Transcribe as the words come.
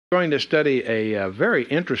Going to study a very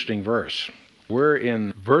interesting verse. We're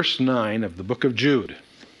in verse 9 of the book of Jude.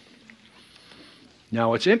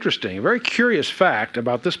 Now, it's interesting. A very curious fact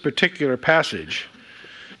about this particular passage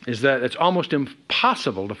is that it's almost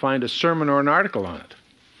impossible to find a sermon or an article on it.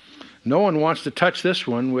 No one wants to touch this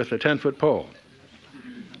one with a 10-foot pole.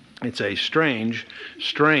 It's a strange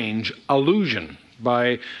allusion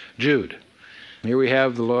by Jude. Here we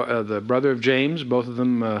have the brother of James, both of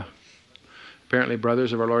them apparently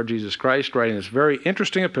brothers of our Lord Jesus Christ, writing this very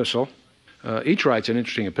interesting epistle. Each writes an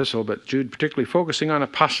interesting epistle, but Jude particularly focusing on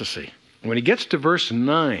apostasy. When he gets to verse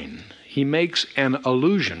 9, he makes an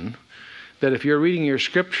allusion that if you're reading your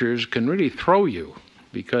scriptures can really throw you,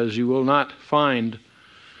 because you will not find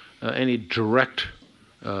any direct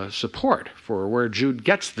support for where Jude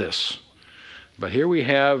gets this. But here we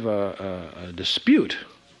have a dispute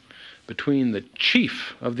between the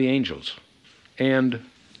chief of the angels and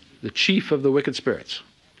the chief of the wicked spirits.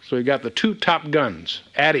 So you got the two top guns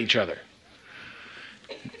at each other.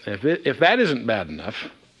 If that isn't bad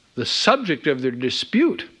enough, the subject of their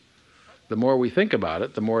dispute, the more we think about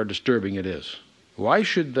it, the more disturbing it is. Why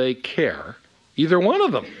should they care, either one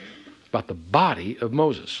of them, about the body of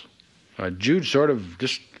Moses? Jude sort of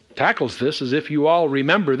just tackles this as if you all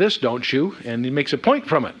remember this, don't you? And he makes a point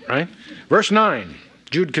from it, right? Verse 9.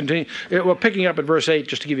 Jude continues, well, picking up at verse 8,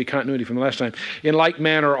 just to give you continuity from the last time. In like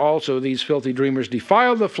manner also these filthy dreamers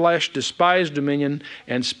defile the flesh, despise dominion,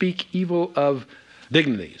 and speak evil of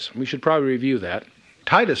dignities. We should probably review that.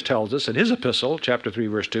 Titus tells us in his epistle, chapter 3,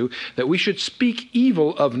 verse 2, that we should speak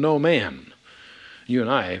evil of no man. You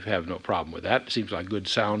and I have no problem with that. It seems like good,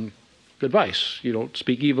 sound advice. You don't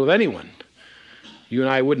speak evil of anyone. You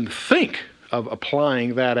and I wouldn't think of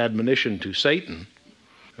applying that admonition to Satan.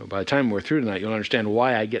 By the time we're through tonight, you'll understand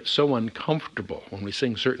why I get so uncomfortable when we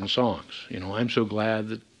sing certain songs. You know, I'm so glad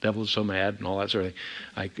the devil is so mad and all that sort of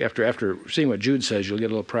thing. After seeing what Jude says, you'll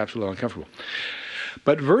get perhaps a little uncomfortable.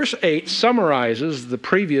 But verse 8 summarizes the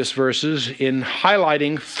previous verses in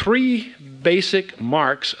highlighting three basic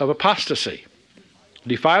marks of apostasy: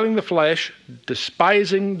 defiling the flesh,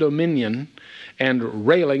 despising dominion, and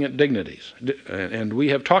railing at dignities. And we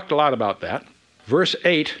have talked a lot about that. Verse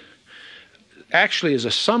 8 actually is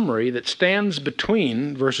a summary that stands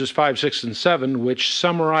between verses 5, 6, and 7, which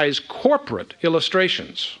summarize corporate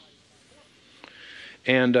illustrations.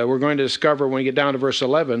 And we're going to discover when we get down to verse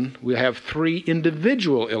 11, we have three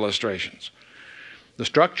individual illustrations. The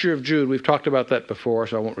structure of Jude, we've talked about that before,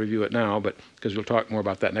 so I won't review it now, but because we'll talk more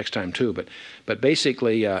about that next time too. But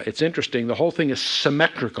basically, it's interesting. The whole thing is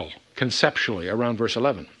symmetrical conceptually around verse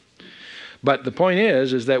 11. But the point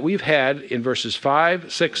is that we've had in verses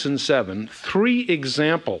 5, 6, and 7, three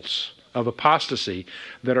examples of apostasy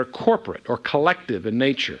that are corporate or collective in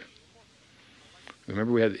nature.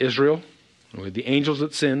 Remember, we had Israel, we had the angels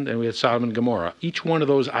that sinned, and we had Sodom and Gomorrah. Each one of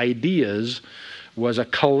those ideas was a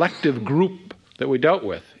collective group that we dealt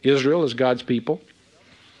with. Israel is God's people.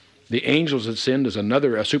 The angels that sinned is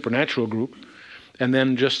a supernatural group. And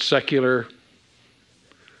then just secular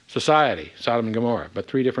society, Sodom and Gomorrah, but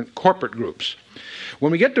three different corporate groups.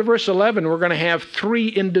 When we get to verse 11, we're going to have three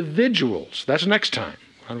individuals. That's next time.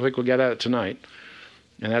 I don't think we'll get at it tonight.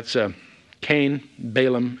 And that's Cain,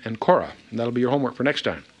 Balaam, and Korah. And that'll be your homework for next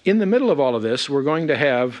time. In the middle of all of this, we're going to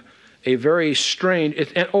have a very strange...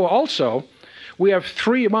 also, we have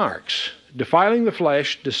three marks: defiling the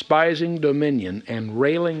flesh, despising dominion, and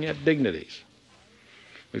railing at dignities.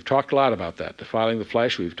 We've talked a lot about that. Defiling the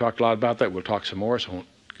flesh, we've talked a lot about that. We'll talk some more, so I won't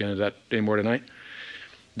get into that anymore tonight.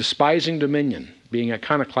 Despising dominion, being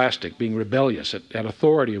iconoclastic, being rebellious at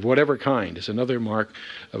authority of whatever kind, is another mark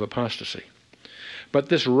of apostasy. But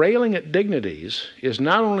this railing at dignities is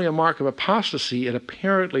not only a mark of apostasy, it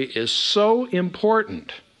apparently is so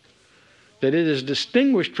important that it is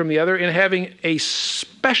distinguished from the other in having a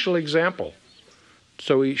special example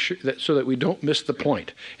so that we don't miss the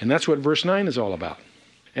point. And that's what verse 9 is all about.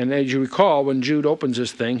 And as you recall, when Jude opens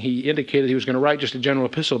this thing, he indicated he was going to write just a general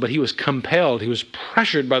epistle, but he was compelled, he was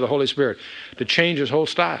pressured by the Holy Spirit to change his whole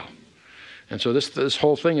style. And so this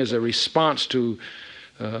whole thing is a response to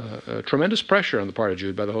tremendous pressure on the part of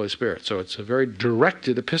Jude by the Holy Spirit. So it's a very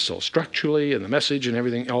directed epistle, structurally, and the message and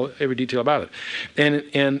everything, every detail about it.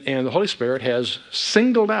 And the Holy Spirit has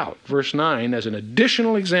singled out verse 9 as an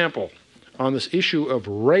additional example on this issue of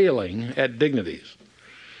railing at dignities.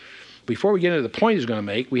 Before we get into the point he's going to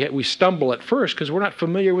make, we stumble at first because we're not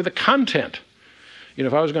familiar with the content. You know,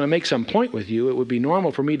 if I was going to make some point with you, it would be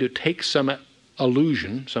normal for me to take some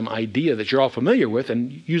allusion, some idea that you're all familiar with,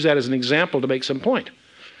 and use that as an example to make some point.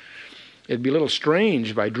 It'd be a little strange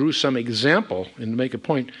if I drew some example and make a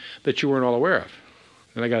point that you weren't all aware of.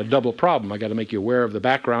 And I got a double problem. I got to make you aware of the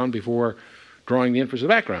background before drawing the inference of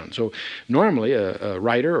the background. So normally a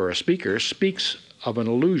writer or a speaker speaks of an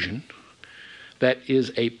allusion that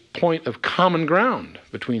is a point of common ground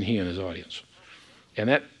between he and his audience. And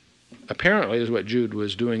that apparently is what Jude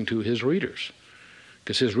was doing to his readers,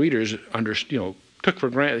 because his readers took for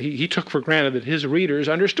granted, he took for granted that his readers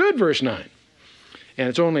understood verse 9. And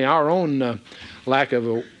it's only our own lack of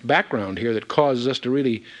a background here that causes us to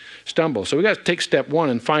really stumble. So we got to take step one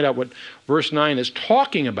and find out what verse 9 is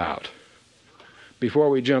talking about before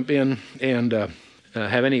we jump in and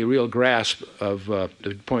have any real grasp of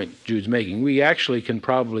the point Jude's making. We actually can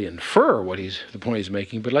probably infer the point he's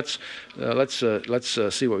making, but let's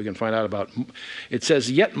see what we can find out about. It says,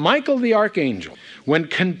 "Yet Michael the archangel, when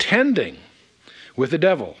contending with the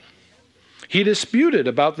devil, he disputed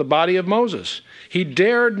about the body of Moses. He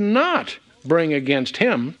dared not bring against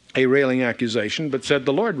him a railing accusation, but said,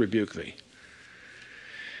 'The Lord rebuke thee.'"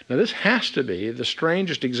 Now this has to be the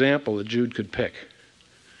strangest example that Jude could pick.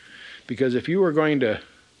 Because if you were going to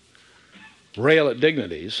rail at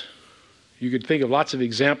dignities, you could think of lots of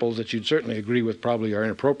examples that you'd certainly agree with probably are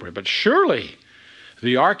inappropriate. But surely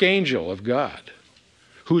the archangel of God,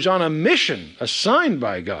 who's on a mission assigned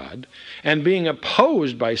by God and being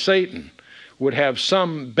opposed by Satan, would have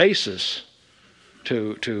some basis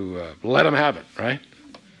to let him have it, right?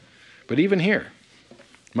 But even here,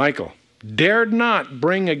 Michael dared not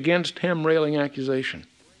bring against him railing accusation.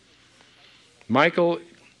 Michael,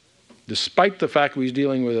 despite the fact that he's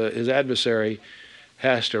dealing with his adversary,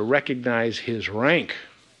 has to recognize his rank.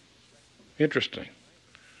 Interesting.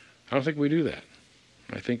 I don't think we do that.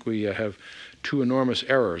 I think we have two enormous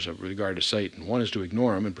errors with regard to Satan. One is to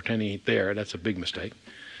ignore him and pretend he ain't there. That's a big mistake.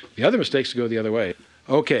 The other mistake is to go the other way.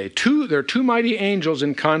 Okay, there are two mighty angels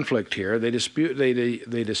in conflict here. They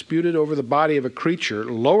disputed over the body of a creature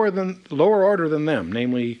lower order than them,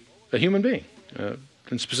 namely a human being,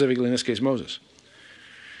 and specifically in this case Moses.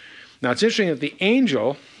 Now it's interesting that the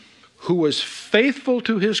angel who was faithful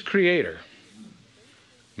to his creator,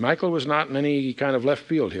 Michael was not in any kind of left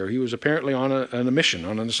field here. He was apparently on a mission,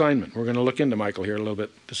 on an assignment. We're going to look into Michael here a little bit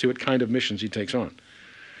to see what kind of missions he takes on.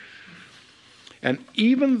 And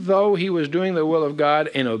even though he was doing the will of God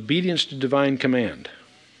in obedience to divine command,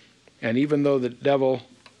 and even though the devil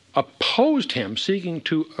opposed him, seeking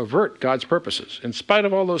to avert God's purposes, in spite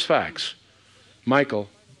of all those facts, Michael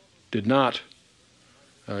did not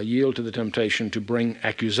yield to the temptation to bring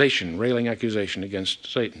railing accusation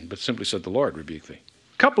against Satan, but simply said, "The Lord rebuke thee."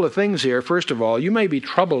 A couple of things here. First of all, you may be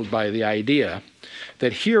troubled by the idea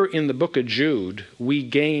that here in the book of Jude, we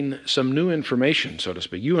gain some new information, so to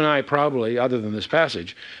speak. You and I probably, other than this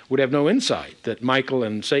passage, would have no insight that Michael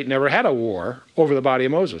and Satan ever had a war over the body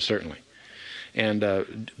of Moses, certainly. And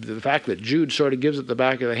the fact that Jude sort of gives it the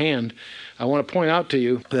back of the hand, I want to point out to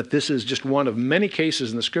you that this is just one of many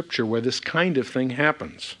cases in the Scripture where this kind of thing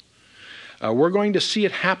happens. We're going to see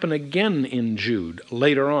it happen again in Jude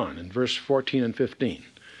later on, in verse 14 and 15.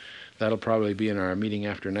 That'll probably be in our meeting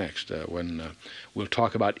after next, when we'll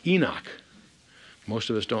talk about Enoch. Most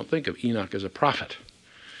of us don't think of Enoch as a prophet,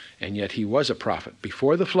 and yet he was a prophet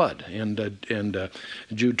before the flood, and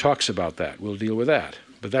Jude talks about that. We'll deal with that.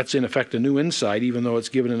 But that's in effect a new insight, even though it's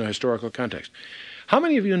given in a historical context. How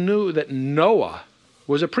many of you knew that Noah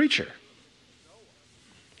was a preacher?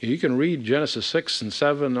 You can read Genesis 6 and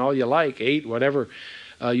 7, all you like, 8, whatever.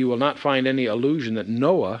 You will not find any allusion that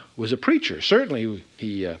Noah was a preacher. Certainly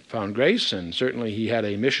he found grace, and certainly he had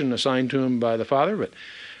a mission assigned to him by the Father.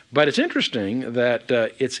 But it's interesting that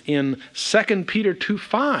it's in 2 Peter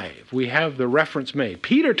 2:5 we have the reference made.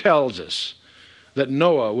 Peter tells us that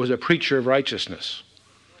Noah was a preacher of righteousness.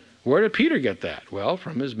 Where did Peter get that? Well,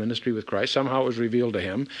 from his ministry with Christ. Somehow it was revealed to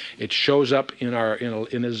him. It shows up in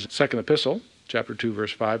his second epistle, chapter 2,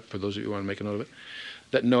 verse 5, for those of you who want to make a note of it,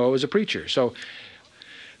 that Noah was a preacher. So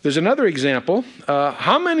there's another example.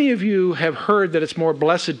 How many of you have heard that it's more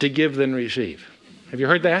blessed to give than receive? Have you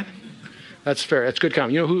heard that? That's fair. That's good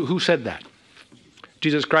comment. You know who said that?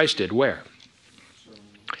 Jesus Christ did. Where?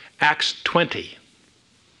 Acts 20.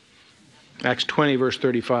 Acts 20, verse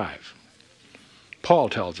 35. Paul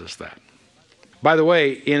tells us that. By the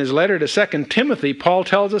way, in his letter to 2 Timothy, Paul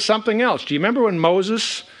tells us something else. Do you remember when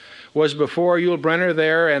Moses was before Yul Brynner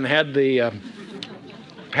there and had the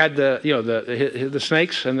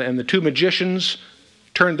snakes and the two magicians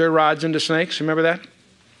turned their rods into snakes? Remember that?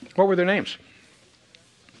 What were their names?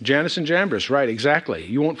 Jannes and Jambres, right, exactly.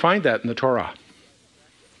 You won't find that in the Torah.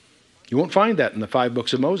 You won't find that in the 5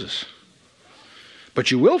 books of Moses. But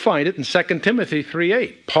you will find it in 2 Timothy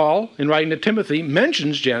 3:8. Paul, in writing to Timothy,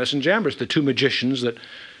 mentions Jannes and Jambres, the two magicians that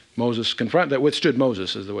Moses confronted, that withstood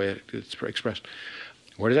Moses, is the way it's expressed.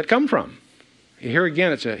 Where does that come from? Here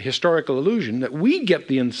again, it's a historical allusion that we get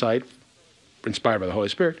the insight, inspired by the Holy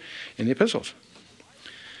Spirit, in the epistles.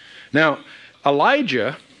 Now,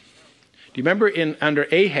 Elijah, do you remember under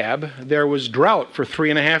Ahab, there was drought for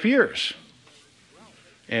 3.5 years.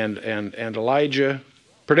 And Elijah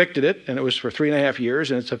predicted it, and it was for 3.5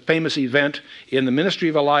 years, and it's a famous event in the ministry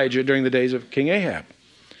of Elijah during the days of King Ahab.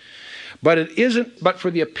 But it isn't but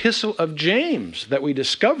for the epistle of James that we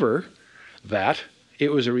discover that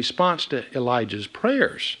it was a response to Elijah's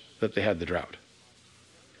prayers that they had the drought.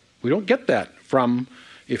 We don't get that from,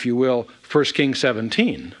 if you will, 1 Kings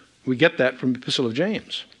 17. We get that from the epistle of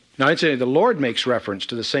James. Now, incidentally, the Lord makes reference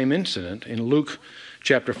to the same incident in Luke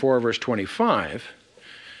chapter 4, verse 25.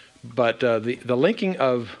 But the linking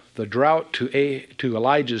of the drought to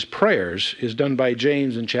Elijah's prayers is done by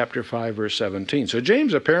James in chapter 5, verse 17. So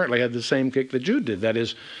James apparently had the same kick that Jude did. That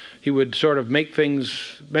is, he would sort of mention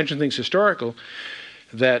things historical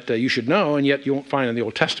that you should know, and yet you won't find in the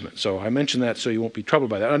Old Testament. So I mention that so you won't be troubled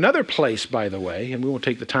by that. Another place, by the way, and we won't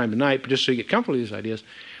take the time tonight, but just so you get comfortable with these ideas,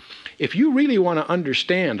 if you really want to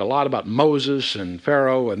understand a lot about Moses and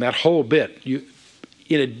Pharaoh and that whole bit,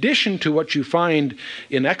 in addition to what you find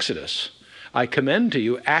in Exodus, I commend to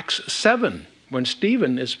you Acts 7, when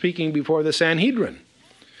Stephen is speaking before the Sanhedrin.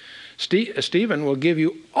 Stephen will give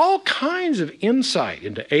you all kinds of insight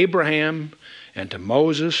into Abraham and to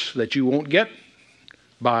Moses that you won't get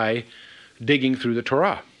by digging through the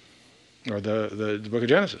Torah or the book of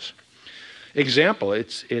Genesis. Example,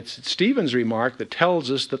 it's Stephen's remark that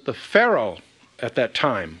tells us that the Pharaoh at that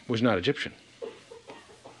time was not Egyptian.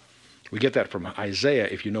 We get that from Isaiah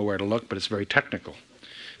if you know where to look, but it's very technical.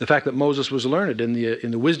 The fact that Moses was learned in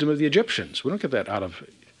the wisdom of the Egyptians. We don't get that out of...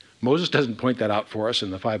 Moses doesn't point that out for us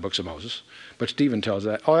in the 5 books of Moses, but Stephen tells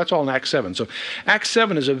that. Oh, that's all in Acts 7. So Acts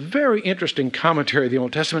 7 is a very interesting commentary of the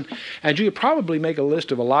Old Testament, and you could probably make a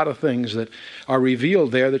list of a lot of things that are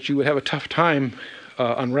revealed there that you would have a tough time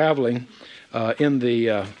unraveling in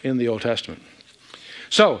the Old Testament.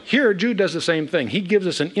 So here Jude does the same thing. He gives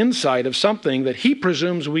us an insight of something that he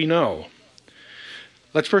presumes we know.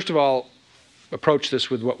 Let's first of all approach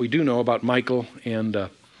this with what we do know about Michael and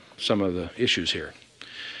some of the issues here.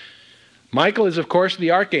 Michael is, of course, the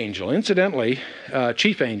archangel. Incidentally,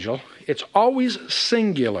 chief angel, it's always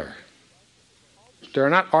singular. There are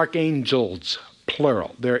not archangels,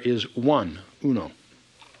 plural. There is one, uno.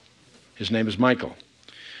 His name is Michael.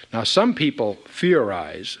 Now, some people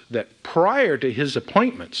theorize that prior to his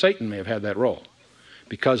appointment, Satan may have had that role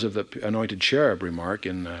because of the anointed cherub remark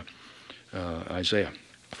in Isaiah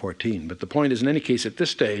 14. But the point is, in any case, at this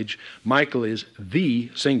stage, Michael is the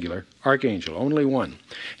singular archangel, only one.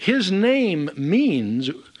 His name means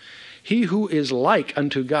he who is like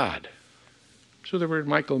unto God. That's what the word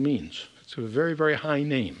Michael means. It's a very, very high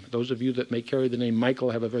name. Those of you that may carry the name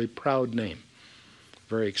Michael have a very proud name,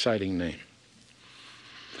 very exciting name.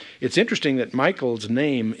 It's interesting that Michael's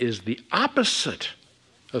name is the opposite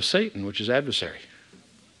of Satan, which is adversary.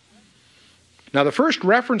 Now, the first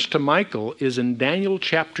reference to Michael is in Daniel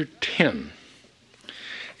chapter 10.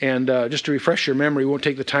 And just to refresh your memory, we won't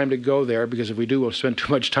take the time to go there, because if we do, we'll spend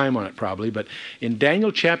too much time on it probably. But in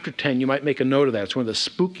Daniel chapter 10, you might make a note of that. It's one of the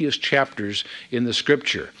spookiest chapters in the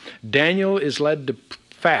Scripture. Daniel is led to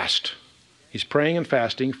fast. He's praying and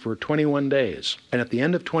fasting for 21 days. And at the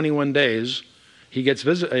end of 21 days, he gets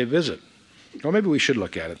a visit. Or maybe we should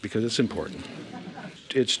look at it because it's important.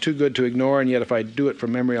 It's too good to ignore, and yet if I do it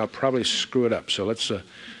from memory, I'll probably screw it up. So let's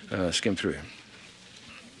skim through here.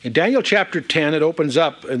 In Daniel chapter 10, it opens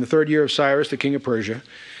up in the 3rd year of Cyrus, the king of Persia.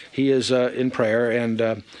 He is in prayer,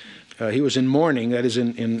 and he was in mourning, that is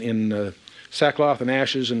in sackcloth and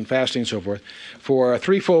ashes and fasting and so forth, for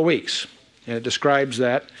 3 full weeks. And it describes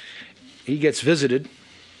that. He gets visited,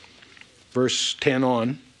 verse 10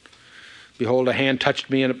 on. Behold, a hand touched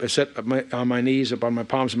me, and I sat on my knees, upon my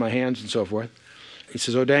palms and my hands, and so forth. He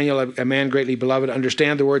says, O Daniel, a man greatly beloved,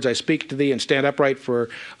 understand the words I speak to thee, and stand upright, for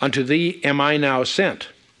unto thee am I now sent.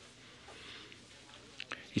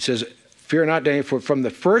 He says, fear not, Daniel, for from the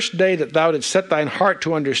first day that thou didst set thine heart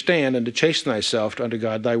to understand and to chasten thyself unto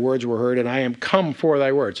God, thy words were heard, and I am come for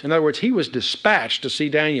thy words. In other words, he was dispatched to see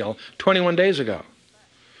Daniel 21 days ago,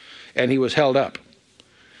 and he was held up.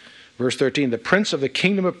 Verse 13, the prince of the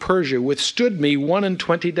kingdom of Persia withstood me 21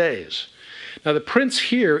 days. Now, the prince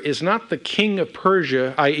here is not the king of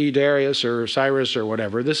Persia, i.e. Darius or Cyrus or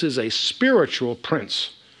whatever. This is a spiritual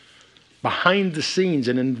prince, behind the scenes,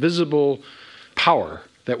 an invisible power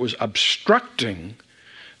that was obstructing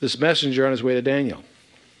this messenger on his way to Daniel.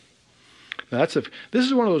 Now, this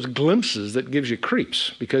is one of those glimpses that gives you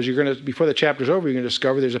creeps, because you're going to, before the chapter's over, you're going to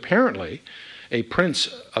discover there's apparently a prince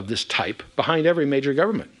of this type behind every major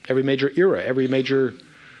government, every major era, every major.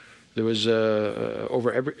 There was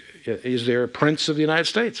is there a prince of the United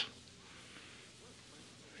States?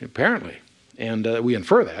 Apparently. And we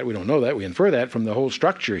infer that. We don't know that. We infer that from the whole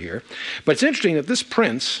structure here. But it's interesting that this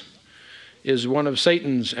prince is one of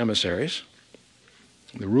Satan's emissaries,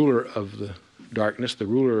 the ruler of the darkness, the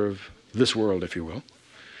ruler of this world, if you will.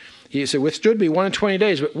 He said, withstood me 120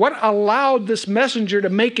 days. But what allowed this messenger to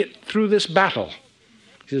make it through this battle?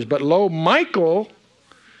 He says, but lo, Michael,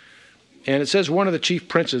 and it says one of the chief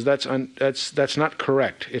princes. That's not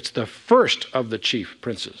correct. It's the first of the chief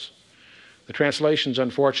princes. The translation's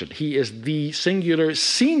unfortunate. He is the singular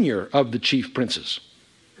senior of the chief princes.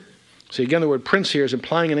 See, again, the word prince here is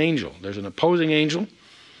implying an angel. There's an opposing angel,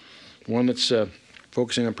 one that's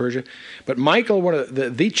focusing on Persia. But Michael, one of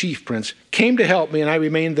the chief prince, came to help me, and I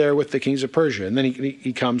remained there with the kings of Persia. And then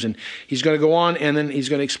he comes, and he's going to go on, and then he's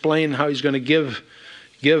going to explain how he's going to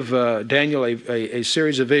give Daniel a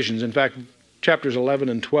series of visions. In fact, chapters 11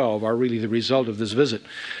 and 12 are really the result of this visit.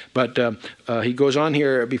 But he goes on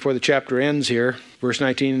here before the chapter ends here. Verse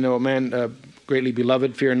 19, O man greatly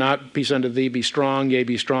beloved, fear not, peace unto thee, be strong, yea,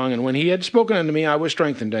 be strong. And when he had spoken unto me, I was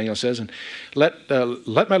strengthened, Daniel says. And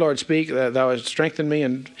let my Lord speak, thou hast strengthened me.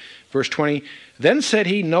 And verse 20, then said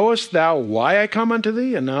he, knowest thou why I come unto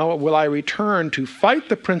thee? And now will I return to fight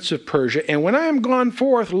the prince of Persia. And when I am gone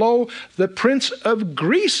forth, lo, the prince of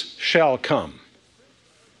Greece shall come.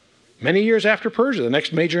 Many years after Persia, the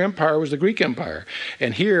next major empire was the Greek Empire.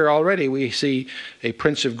 And here already we see a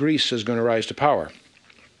prince of Greece is going to rise to power.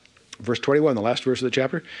 Verse 21, the last verse of the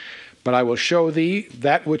chapter. But I will show thee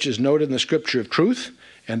that which is noted in the scripture of truth,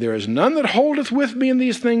 and there is none that holdeth with me in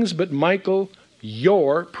these things but Michael,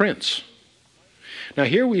 your prince. Now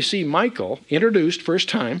here we see Michael introduced first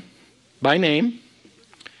time by name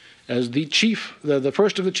as the chief, the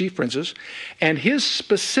first of the chief princes, and his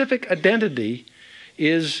specific identity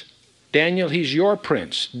is Daniel, he's your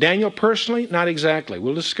prince. Daniel personally, not exactly.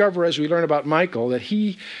 We'll discover as we learn about Michael that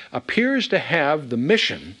he appears to have the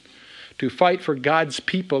mission to fight for God's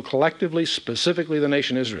people collectively, specifically the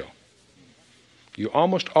nation Israel. You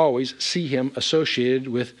almost always see him associated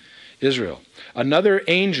with Israel. Another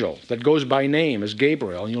angel that goes by name is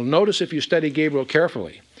Gabriel. And you'll notice if you study Gabriel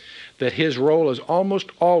carefully that his role is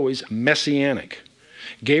almost always messianic.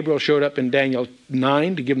 Gabriel showed up in Daniel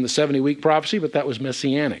 9 to give him the 70-week prophecy, but that was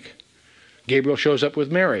messianic. Gabriel shows up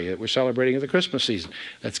with Mary that we're celebrating at the Christmas season.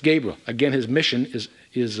 That's Gabriel. Again, his mission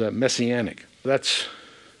is messianic. That's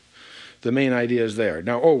the main idea is there.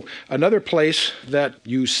 Now, another place that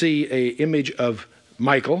you see an image of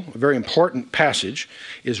Michael, a very important passage,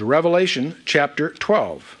 is Revelation chapter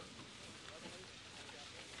 12.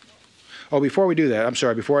 Before we do that, I'm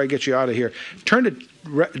sorry, before I get you out of here, turn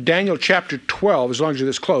to Daniel chapter 12, as long as you're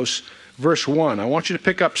this close, verse 1. I want you to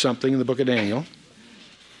pick up something in the book of Daniel.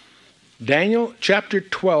 Daniel chapter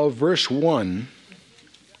 12, verse 1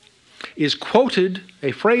 is quoted,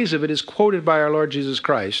 a phrase of it is quoted by our Lord Jesus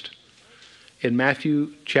Christ in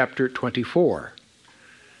Matthew chapter 24.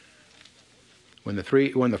 When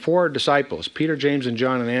the four disciples, Peter, James, and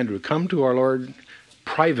John, and Andrew, come to our Lord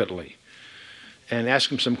privately and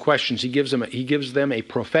ask him some questions, he gives them a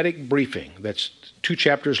prophetic briefing that's 2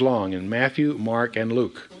 chapters long in Matthew, Mark, and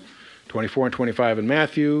Luke. 24 and 25 in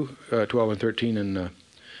Matthew, 12 and 13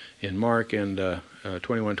 in Mark, and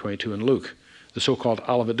 21, 22 in Luke, the so-called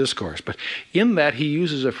Olivet Discourse. But in that he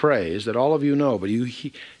uses a phrase that all of you know, but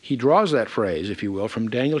he draws that phrase, if you will, from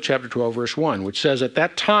Daniel chapter 12, verse 1, which says, at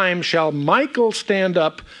that time shall Michael stand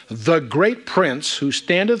up, the great prince, who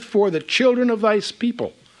standeth for the children of thy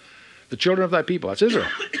people. The children of thy people, that's Israel.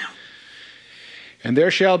 And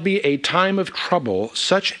there shall be a time of trouble,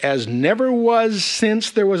 such as never was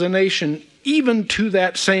since there was a nation, even to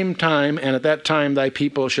that same time, and at that time thy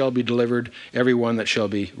people shall be delivered, every one that shall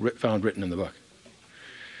be found written in the book.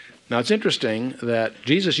 Now it's interesting that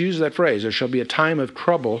Jesus uses that phrase, there shall be a time of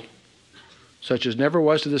trouble, such as never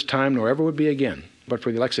was to this time, nor ever would be again. But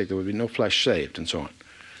for the elect's sake, there would be no flesh saved, and so on.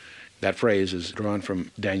 That phrase is drawn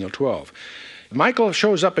from Daniel 12. Michael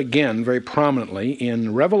shows up again very prominently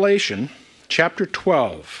in Revelation chapter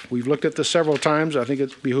 12. We've looked at this several times. I think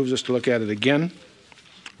it behooves us to look at it again.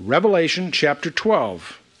 Revelation chapter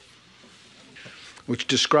 12, which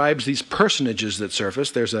describes these personages that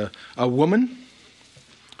surface. There's a woman,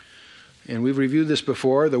 and we've reviewed this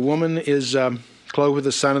before. The woman is clothed with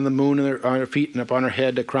the sun and the moon on her feet, and upon her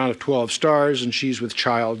head a crown of 12 stars, and she's with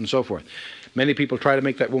child, and so forth. Many people try to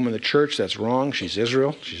make that woman the church. That's wrong. She's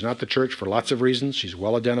Israel. She's not the church for lots of reasons. She's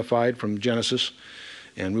well identified from Genesis,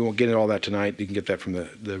 and we won't get into all that tonight. You can get that from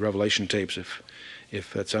the Revelation tapes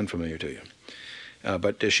if that's unfamiliar to you.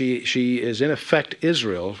 But she is in effect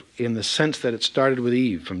Israel in the sense that it started with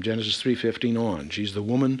Eve from Genesis 3:15 on. She's the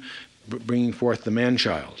woman bringing forth the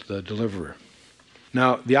man-child, the deliverer.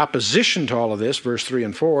 Now, the opposition to all of this, verse 3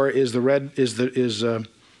 and 4, is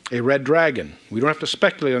a red dragon. We don't have to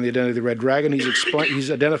speculate on the identity of the red dragon.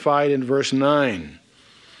 He's identified in verse 9.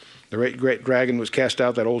 The great dragon was cast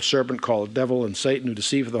out, that old serpent called the devil and Satan, who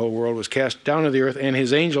deceived the whole world, was cast down to the earth, and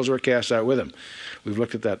his angels were cast out with him. We've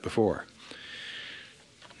looked at that before.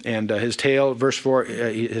 And his tail, verse 4,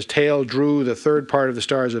 his tail drew the third part of the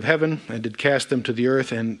stars of heaven and did cast them to the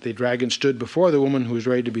earth, and the dragon stood before the woman who was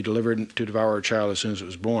ready to be delivered to devour her child as soon as it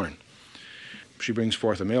was born. She brings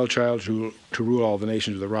forth a male child to rule all the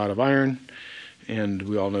nations with a rod of iron, and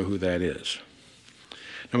we all know who that is.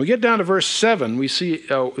 Now we get down to verse 7, we see,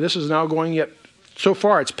 this is now going yet, so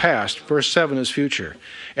far it's past, verse 7 is future.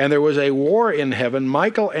 And there was a war in heaven,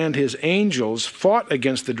 Michael and his angels fought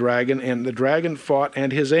against the dragon, and the dragon fought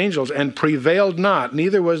and his angels, and prevailed not,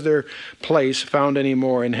 neither was their place found any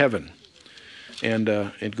more in heaven. And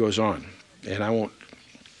it goes on. And I won't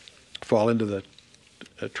fall into the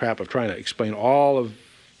trap of trying to explain all of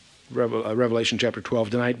Revelation chapter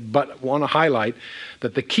 12 tonight, but want to highlight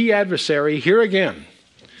that the key adversary, here again,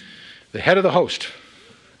 the head of the host,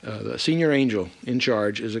 the senior angel in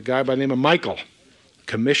charge, is a guy by the name of Michael,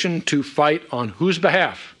 commissioned to fight on whose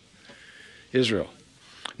behalf? Israel.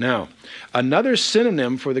 Now, another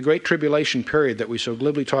synonym for the Great Tribulation period that we so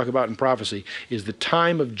glibly talk about in prophecy is the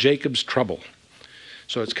time of Jacob's trouble.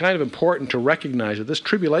 So it's kind of important to recognize that this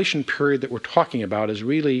tribulation period that we're talking about is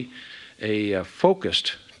really a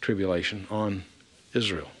focused tribulation on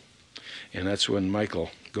Israel. And that's when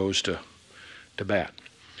Michael goes to bat.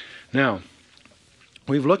 Now,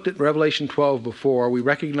 we've looked at Revelation 12 before. We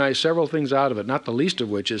recognize several things out of it, not the least of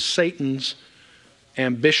which is Satan's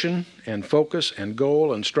ambition and focus and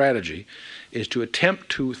goal and strategy is to attempt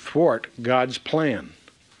to thwart God's plan.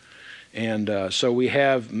 And so we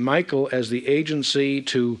have Michael as the agency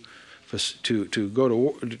to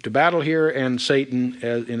go to battle here, and Satan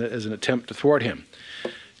as an attempt to thwart him.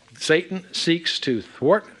 Satan seeks to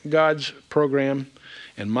thwart God's program,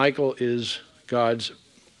 and Michael is God's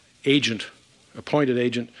agent, appointed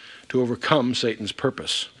agent, to overcome Satan's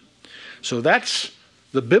purpose. So that's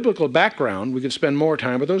the biblical background. We could spend more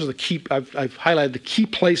time, but those are the key. I've highlighted the key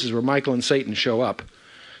places where Michael and Satan show up.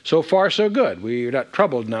 So far, so good. We're not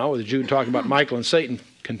troubled now with Jude talking about Michael and Satan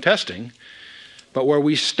contesting. But where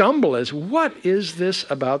we stumble is, what is this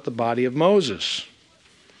about the body of Moses?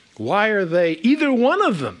 Why are they, either one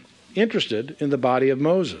of them, interested in the body of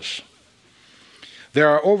Moses? There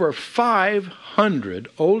are over 500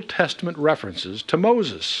 Old Testament references to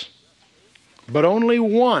Moses, but only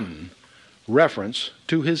one reference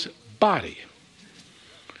to his body.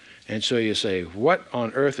 And so you say, what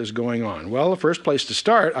on earth is going on? Well, the first place to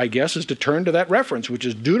start, I guess, is to turn to that reference, which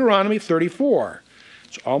is Deuteronomy 34.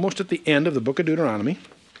 It's almost at the end of the book of Deuteronomy,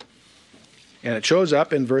 and it shows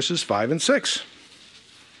up in verses 5 and 6.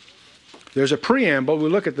 There's a preamble. We'll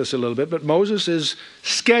look at this a little bit, but Moses is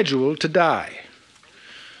scheduled to die.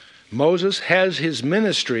 Moses has his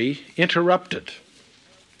ministry interrupted,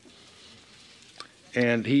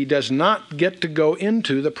 and he does not get to go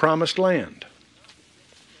into the promised land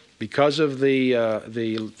because of the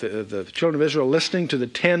children of Israel listening to the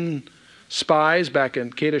 10 spies back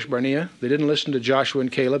in Kadesh Barnea. They didn't listen to Joshua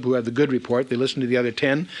and Caleb, who had the good report. They listened to the other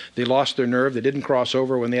 10. They lost their nerve. They didn't cross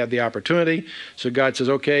over when they had the opportunity. So God says,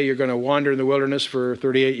 okay, you're going to wander in the wilderness for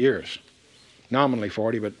 38 years. Nominally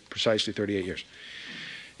 40, but precisely 38 years.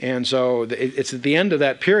 And so it's at the end of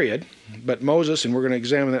that period, but Moses, and we're going to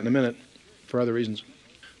examine that in a minute for other reasons,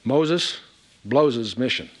 Moses blows his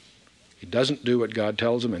mission. He doesn't do what God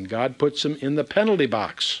tells him, and God puts him in the penalty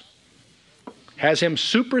box, has him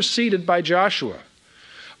superseded by Joshua.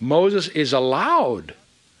 Moses is allowed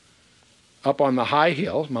up on the high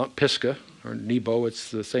hill, Mount Pisgah, or Nebo, it's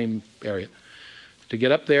the same area, to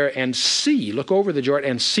get up there and see, look over the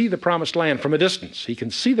Jordan and see the promised land from a distance. He can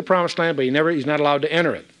see the promised land, but he's not allowed to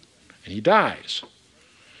enter it. And he dies.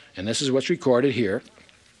 And this is what's recorded here,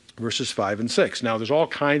 verses 5 and 6. Now, there's all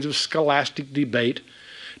kinds of scholastic debate.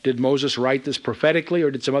 Did Moses write this prophetically, or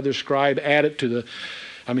did some other scribe add it to the...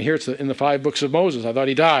 here it's in the 5 books of Moses. I thought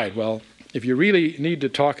he died. Well, if you really need to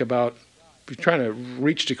talk about, if you're trying to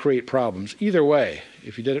reach to create problems, either way,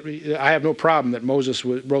 if you did it, I have no problem that Moses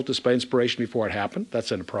wrote this by inspiration before it happened.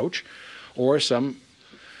 That's an approach. Or some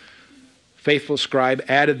faithful scribe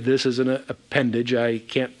added this as an appendage. I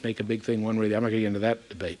can't make a big thing one way or the other. I'm not going to get into that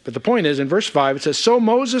debate. But the point is, in verse 5, it says, "So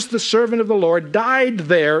Moses, the servant of the Lord, died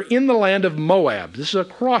there in the land of Moab." This is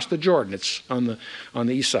across the Jordan. It's on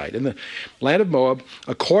the east side. In the land of Moab,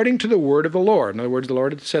 according to the word of the Lord. In other words, the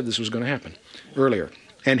Lord had said this was going to happen earlier.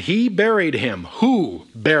 "And he buried him." Who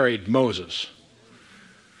buried Moses?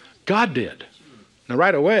 God did. Now,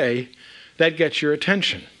 right away, that gets your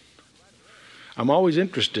attention. I'm always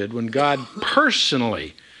interested when God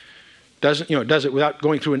personally does it without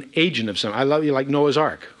going through an agent of some. I love you like Noah's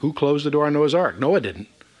Ark. Who closed the door on Noah's Ark? Noah didn't.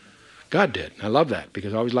 God did. I love that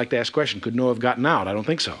because I always like to ask the question, could Noah have gotten out? I don't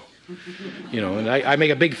think so. And I make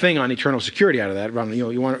a big thing on eternal security out of that.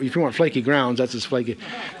 If you want flaky grounds, that's as flaky.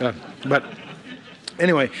 But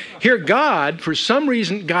anyway, here God, for some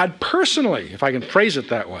reason, God personally, if I can phrase it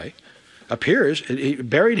that way, appears. He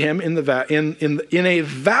buried him in a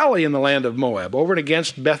valley in the land of Moab, over and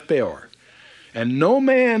against Beth Peor. "And no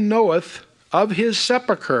man knoweth of his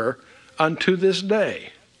sepulchre unto this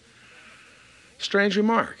day." Strange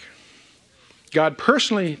remark. God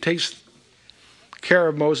personally takes care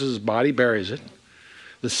of Moses' body, buries it.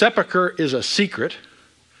 The sepulchre is a secret.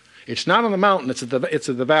 It's not on the mountain, it's at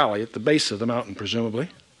the valley, at the base of the mountain, presumably,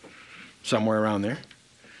 somewhere around there.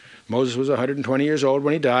 Moses was 120 years old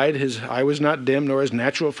when he died. His eye was not dim, nor his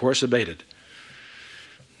natural force abated.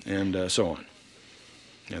 And so on.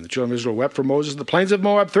 "And the children of Israel wept for Moses in the plains of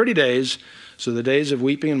Moab 30 days. So the days of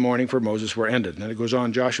weeping and mourning for Moses were ended." And then it goes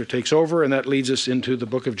on, Joshua takes over, and that leads us into the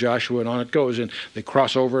book of Joshua, and on it goes. And they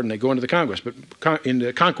cross over and they go into the conquest,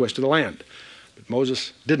 of the land. But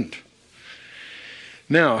Moses didn't.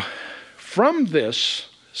 Now, from this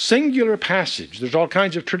singular passage, there's all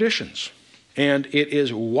kinds of traditions. And it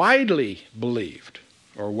is widely believed,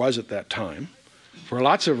 or was at that time, for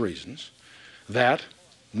lots of reasons, that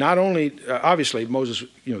not only, obviously, Moses,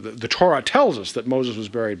 the Torah tells us that Moses was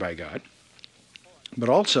buried by God, but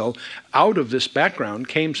also out of this background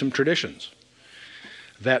came some traditions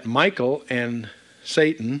that Michael and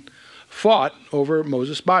Satan fought over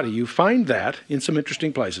Moses' body. You find that in some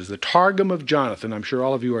interesting places. The Targum of Jonathan, I'm sure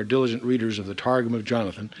all of you are diligent readers of the Targum of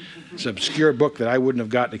Jonathan. It's an obscure book that I wouldn't have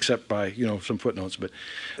gotten except by, some footnotes. But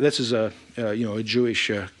this is a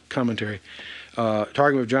Jewish commentary.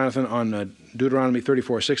 Targum of Jonathan on Deuteronomy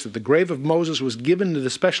 34:6, that the grave of Moses was given to the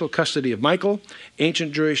special custody of Michael.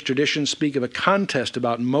 Ancient Jewish traditions speak of a contest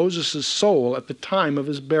about Moses' soul at the time of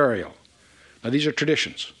his burial. Now, these are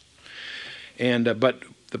traditions. But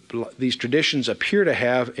these traditions appear to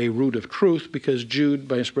have a root of truth because Jude,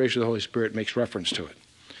 by inspiration of the Holy Spirit, makes reference to it.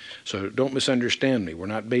 So don't misunderstand me. We're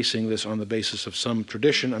not basing this on the basis of some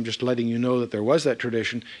tradition. I'm just letting you know that there was that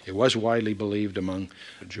tradition. It was widely believed among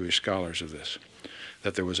Jewish scholars of this,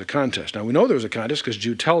 that there was a contest. Now, we know there was a contest because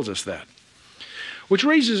Jude tells us that. Which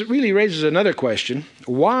really raises another question.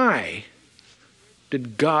 Why does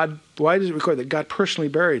it record that God personally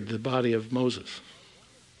buried the body of Moses?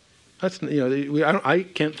 I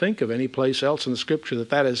can't think of any place else in the Scripture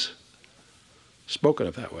that is spoken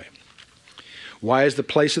of that way. Why is the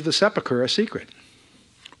place of the sepulchre a secret?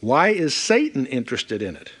 Why is Satan interested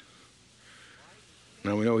in it?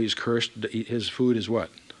 Now we know he's cursed. His food is what?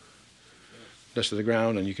 Dust of the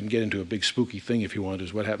ground, and you can get into a big spooky thing if you want,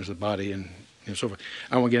 is what happens to the body and so forth.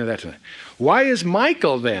 I won't get into that tonight. Why is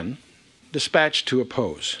Michael then dispatched to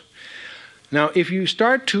oppose? Now, if you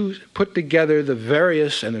start to put together the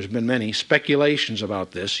various, and there's been many, speculations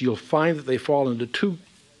about this, you'll find that they fall into two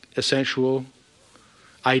essential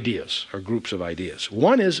ideas, or groups of ideas.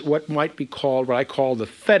 One is what I call the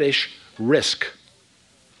fetish risk.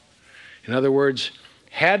 In other words,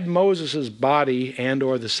 had Moses' body and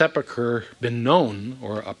or the sepulchre been known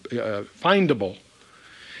or findable,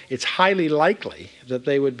 it's highly likely that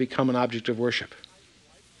they would become an object of worship.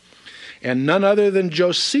 And none other than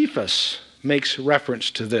Josephus makes reference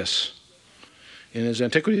to this in his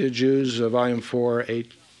Antiquity of the Jews, volume 4,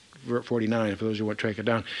 849, for those who want to track it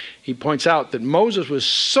down. He points out that Moses was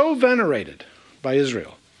so venerated by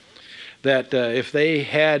Israel that if they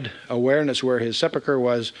had awareness where his sepulchre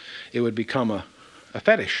was, it would become a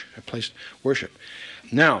fetish, a place of worship.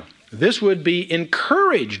 Now, this would be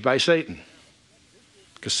encouraged by Satan,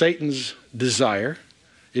 because Satan's desire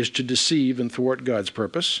is to deceive and thwart God's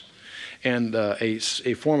purpose. And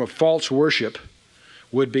a form of false worship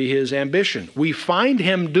would be his ambition. We find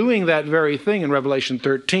him doing that very thing in Revelation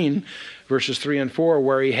 13, verses 3 and 4,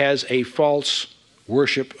 where he has a false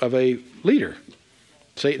worship of a leader.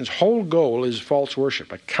 Satan's whole goal is false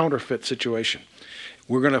worship, a counterfeit situation.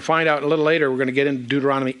 We're going to find out a little later, we're going to get into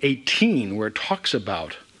Deuteronomy 18, where it talks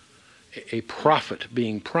about a prophet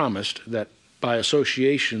being promised that by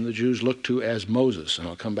association the Jews look to as Moses, and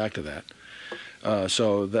I'll come back to that.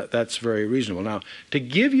 So that's very reasonable. Now, to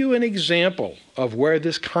give you an example of where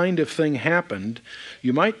this kind of thing happened,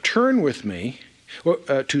 you might turn with me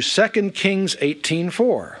to 2 Kings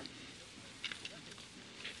 18:4.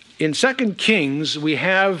 In 2 Kings, we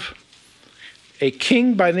have a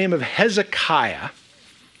king by the name of Hezekiah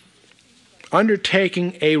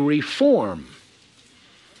undertaking a reform.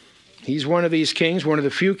 He's one of these kings, one of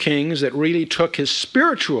the few kings that really took his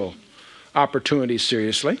spiritual opportunities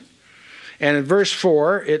seriously. And in verse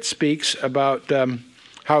 4, it speaks about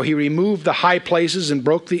how he removed the high places and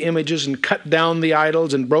broke the images and cut down the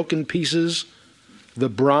idols and broke in pieces the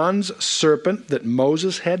bronze serpent that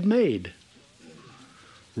Moses had made.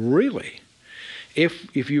 Really?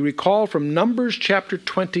 If you recall from Numbers chapter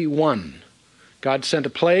 21, God sent a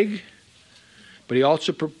plague, but he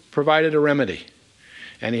also provided a remedy.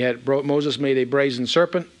 And Moses made a brazen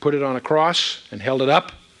serpent, put it on a cross, and held it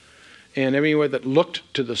up. And everywhere that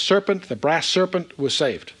looked to the serpent, the brass serpent, was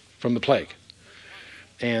saved from the plague.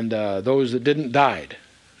 And those that didn't died.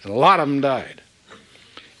 And a lot of them died.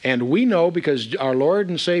 And we know because our Lord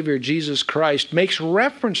and Savior Jesus Christ makes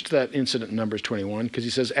reference to that incident in Numbers 21, because he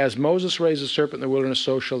says, as Moses raised the serpent in the wilderness,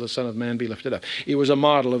 so shall the Son of Man be lifted up. It was a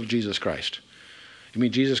model of Jesus Christ. You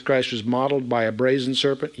mean Jesus Christ was modeled by a brazen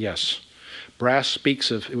serpent? Yes. Brass speaks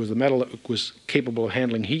of, it was the metal that was capable of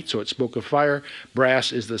handling heat, so it spoke of fire.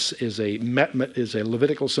 Brass is a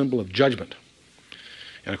Levitical symbol of judgment.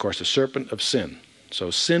 And of course, the serpent of sin. So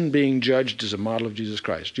sin being judged is a model of Jesus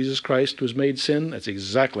Christ. Jesus Christ was made sin. That's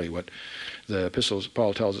exactly what the epistles,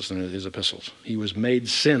 Paul tells us in his epistles. He was made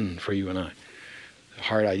sin for you and I. A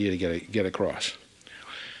hard idea to get across.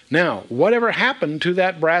 Now, whatever happened to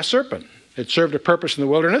that brass serpent? It served a purpose in the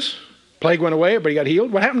wilderness. Plague went away, everybody got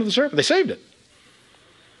healed. What happened to the serpent? They saved it.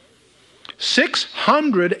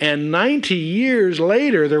 690 years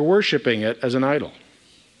later, they're worshiping it as an idol.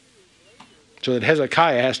 So that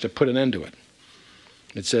Hezekiah has to put an end to it.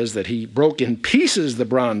 It says that he broke in pieces the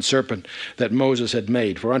bronze serpent that Moses had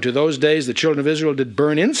made. For unto those days the children of Israel did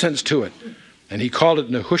burn incense to it. And he called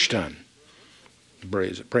it Nehushtan,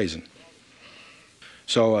 brazen.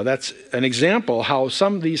 So that's an example how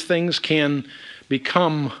some of these things can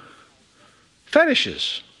become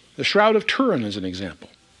fetishes. The Shroud of Turin is an example.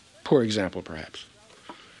 Poor example, perhaps.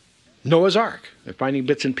 Noah's Ark. They're finding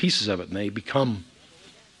bits and pieces of it, and they become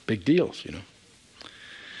big deals, you know.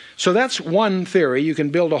 So that's one theory. You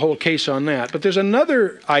can build a whole case on that. But there's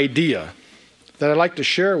another idea that I'd like to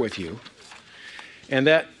share with you, and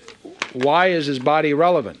that why is his body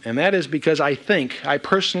relevant? And that is because I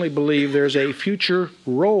personally believe there's a future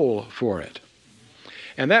role for it.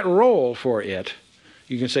 And that role for it,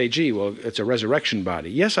 you can say, gee, well, it's a resurrection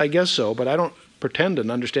body. Yes, I guess so, but I don't pretend to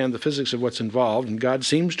understand the physics of what's involved, and God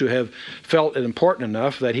seems to have felt it important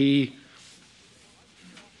enough that he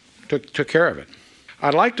took care of it.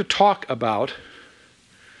 I'd like to talk about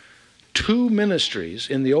two ministries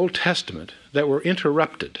in the Old Testament that were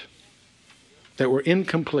interrupted, that were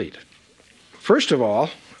incomplete. First of all,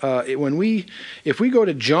 if we go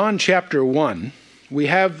to John chapter 1, we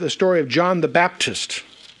have the story of John the Baptist.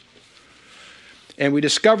 And we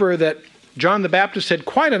discover that John the Baptist had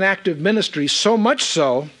quite an active ministry, so much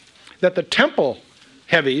so that the temple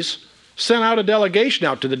heavies sent out a delegation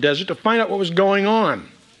out to the desert to find out what was going on.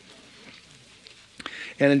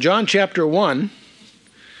 And in John chapter 1,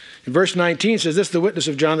 in verse 19, it says, this is the witness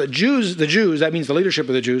of John, that the Jews, that means the leadership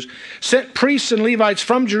of the Jews, sent priests and Levites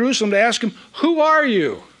from Jerusalem to ask him, who are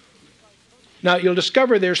you? Now, you'll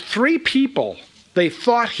discover there's three people they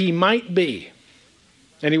thought he might be,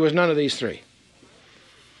 and he was none of these three.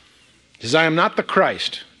 He says, I am not the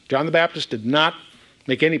Christ. John the Baptist did not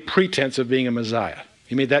make any pretense of being a Messiah.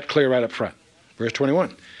 He made that clear right up front. Verse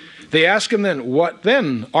 21. They ask him then, what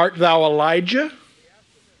then? Art thou Elijah?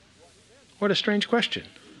 What a strange question.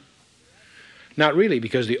 Not really,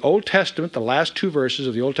 because the Old Testament, the last two verses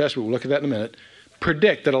of the Old Testament, we'll look at that in a minute,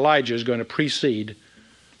 predict that Elijah is going to precede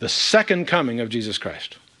the second coming of Jesus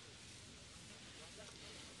Christ.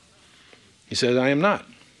 He says, I am not.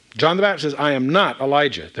 John the Baptist says, I am not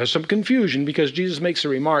Elijah. There's some confusion because Jesus makes a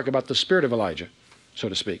remark about the spirit of Elijah, so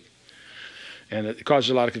to speak. And it causes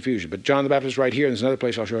a lot of confusion. But John the Baptist right here, and there's another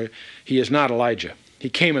place I'll show you, he is not Elijah. He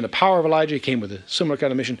came in the power of Elijah. He came with a similar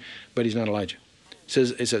kind of mission, but he's not Elijah.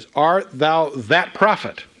 It says, art thou that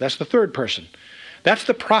prophet? That's the third person. That's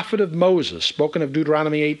the prophet of Moses, spoken of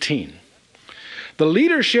Deuteronomy 18. The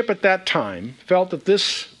leadership at that time felt that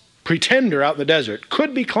this pretender out in the desert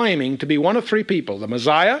could be claiming to be one of three people, the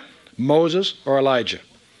Messiah, Moses, or Elijah.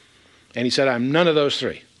 And he said, I'm none of those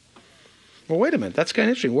three. Well, wait a minute. That's kind of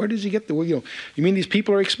interesting. Where does he get you mean these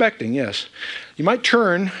people are expecting? Yes. You might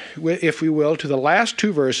turn, if we will, to the last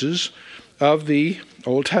two verses of the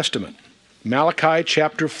Old Testament. Malachi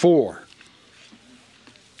chapter 4.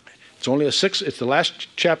 It's the last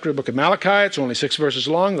chapter of the book of Malachi. It's only 6 verses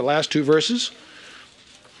long, the last 2 verses.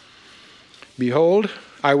 Behold,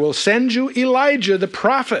 I will send you Elijah the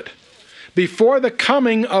prophet before the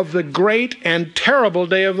coming of the great and terrible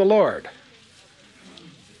day of the Lord.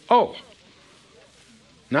 Oh,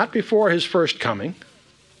 not before his first coming.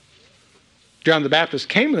 John the Baptist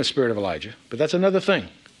came in the spirit of Elijah, but that's another thing.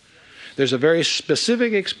 There's a very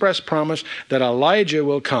specific express promise that Elijah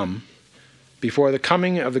will come before the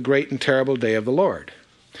coming of the great and terrible day of the Lord.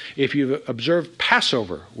 If you've observed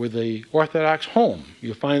Passover with the Orthodox home,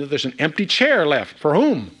 you'll find that there's an empty chair left. For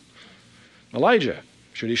whom? Elijah,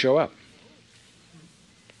 should he show up.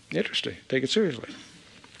 Interesting. Take it seriously.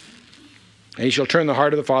 And he shall turn the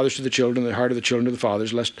heart of the fathers to the children, and the heart of the children to the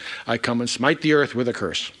fathers, lest I come and smite the earth with a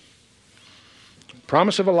curse.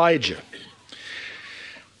 Promise of Elijah.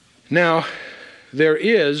 Now, there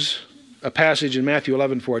is a passage in Matthew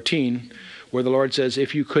 11:14 where the Lord says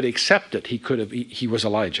if you could accept it, he was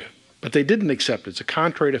Elijah. But they didn't accept it. It's a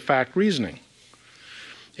contrary to fact reasoning.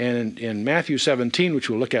 And in Matthew 17, which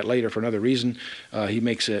we'll look at later for another reason, he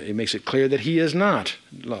makes it clear that he is not,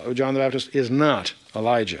 John the Baptist is not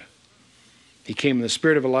Elijah. He came in the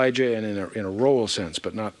spirit of Elijah and in a role sense,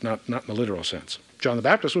 but not in the literal sense. John the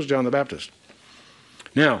Baptist was John the Baptist.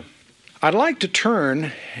 Now, I'd like to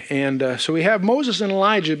turn, and so we have Moses and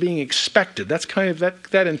Elijah being expected. That's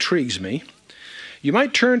that intrigues me. You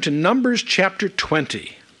might turn to Numbers chapter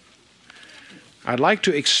 20. I'd like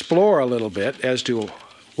to explore a little bit as to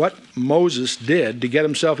what Moses did to get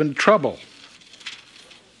himself into trouble.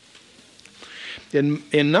 In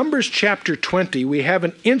Numbers chapter 20, we have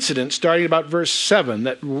an incident starting about verse 7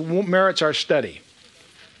 that merits our study.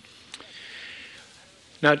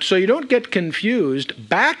 Now, so you don't get confused,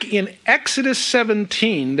 back in Exodus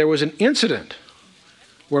 17, there was an incident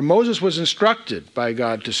where Moses was instructed by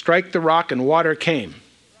God to strike the rock and water came.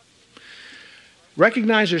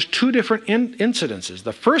 Recognize there's 2 different incidences.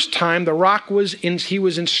 The first time he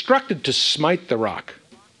was instructed to smite the rock.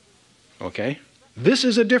 Okay? This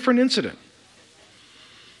is a different incident.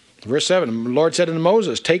 Verse 7, the Lord said unto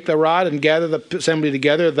Moses, take the rod and gather the assembly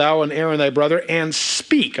together, thou and Aaron thy brother, and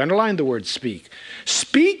speak. Underline the word speak.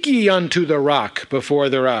 Speak ye unto the rock before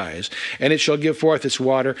their eyes, and it shall give forth its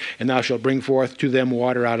water, and thou shalt bring forth to them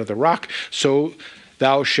water out of the rock. So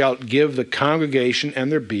thou shalt give the congregation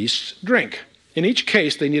and their beasts drink. In each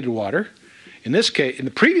case, they needed water. In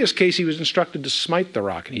the previous case, he was instructed to smite the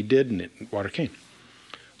rock, and he did, and water came.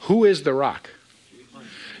 Who is the rock?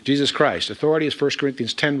 Jesus Christ. Authority is 1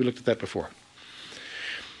 Corinthians 10. We looked at that before.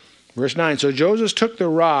 Verse 9, so Moses took the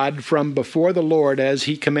rod from before the Lord as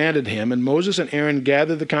he commanded him, and Moses and Aaron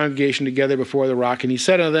gathered the congregation together before the rock, and he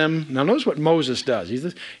said unto them, now notice what Moses does.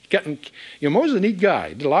 Moses is a neat guy.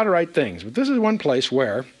 He did a lot of right things, but this is one place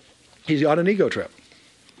where he's on an ego trip.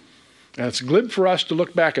 And it's glib for us to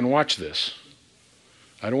look back and watch this.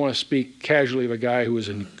 I don't want to speak casually of a guy who was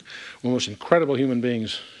one of the most incredible human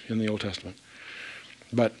beings in the Old Testament.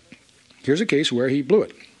 But here's a case where he blew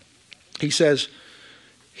it. He says,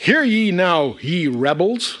 hear ye now, ye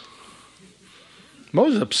rebels.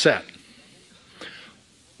 Moses upset.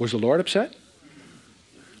 Was the Lord upset?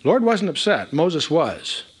 The Lord wasn't upset. Moses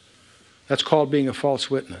was. That's called being a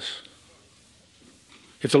false witness.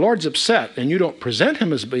 If the Lord's upset and you don't present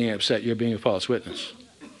him as being upset, you're being a false witness.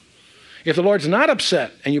 If the Lord's not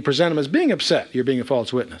upset and you present him as being upset, you're being a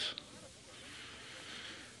false witness.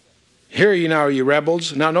 Hear ye now, ye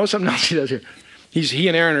rebels. Now, notice something else he does here. He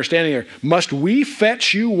and Aaron are standing there. Must we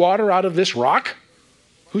fetch you water out of this rock?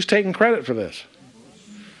 Who's taking credit for this?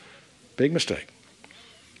 Big mistake.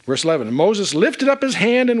 Verse 11, and Moses lifted up his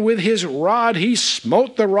hand, and with his rod he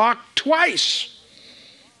smote the rock twice.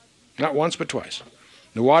 Not once, but twice.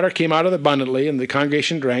 The water came out of it abundantly, and the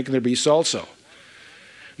congregation drank, and their beasts also.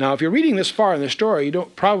 Now, if you're reading this far in the story, you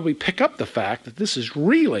don't probably pick up the fact that this is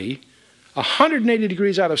really 180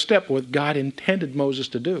 degrees out of step with what God intended Moses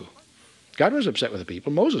to do. God was upset with the people.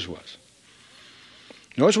 Moses was.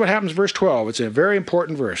 Notice what happens in verse 12. It's a very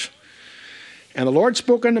important verse. And the Lord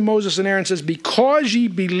spoke unto Moses and Aaron, says, because ye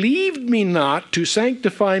believed me not to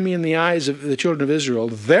sanctify me in the eyes of the children of Israel,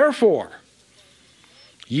 therefore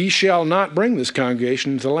ye shall not bring this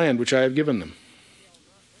congregation into the land which I have given them.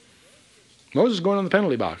 Moses is going on the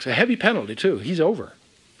penalty box. A heavy penalty, too. He's over.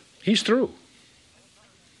 He's through.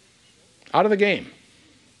 Out of the game.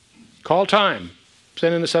 Call time.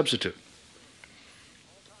 Send in a substitute.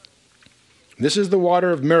 This is the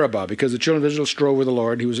water of Meribah, because the children of Israel strove with the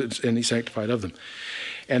Lord, and he sanctified of them.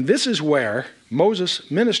 And this is where Moses'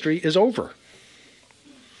 ministry is over.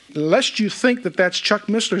 lest you think that that's Chuck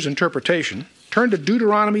Missler's interpretation, turn to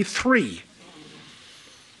Deuteronomy 3.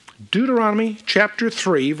 Deuteronomy chapter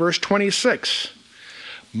 3, verse 26.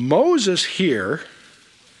 Moses here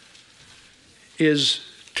is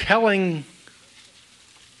telling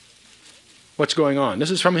what's going on.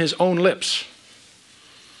 This is from his own lips.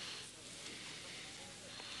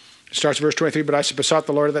 It starts verse 23, but I besought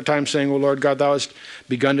the Lord at that time, saying, O Lord God, thou hast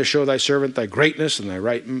begun to show thy servant thy greatness and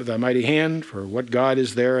thy mighty hand, for what God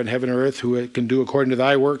is there in heaven and earth who can do according to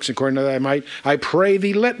thy works, according to thy might? I pray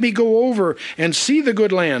thee, let me go over and see the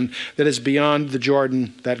good land that is beyond the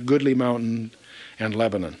Jordan, that goodly mountain and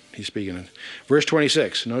Lebanon. He's speaking in verse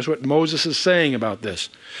 26. Notice what Moses is saying about this.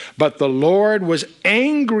 But the Lord was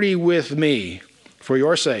angry with me for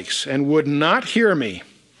your sakes, and would not hear me.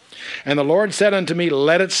 And the Lord said unto me,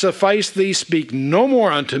 let it suffice thee, speak no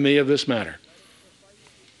more unto me of this matter.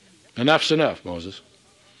 Enough's enough, Moses.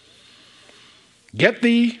 Get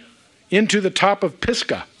thee into the top of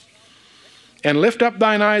Pisgah, and lift up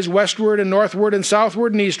thine eyes westward and northward and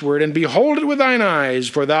southward and eastward, and behold it with thine eyes,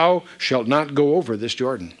 for thou shalt not go over this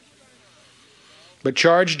Jordan. But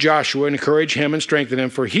charge Joshua, and encourage him, and strengthen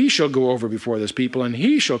him, for he shall go over before this people, and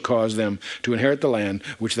he shall cause them to inherit the land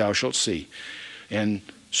which thou shalt see. And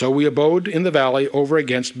so we abode in the valley over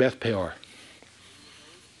against Beth Peor.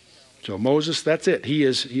 So Moses, that's it. He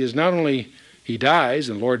is not only, he dies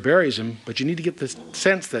and the Lord buries him, but you need to get the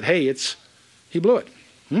sense that, hey, he blew it.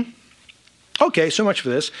 Okay, so much for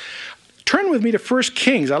this. Turn with me to 1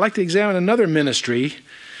 Kings. I'd like to examine another ministry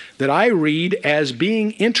that I read as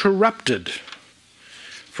being interrupted.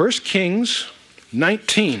 1 Kings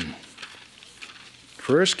 19.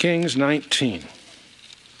 1 Kings 19.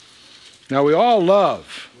 Now we all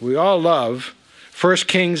love 1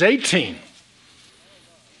 Kings 18.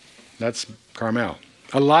 That's Carmel.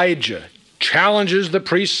 Elijah challenges the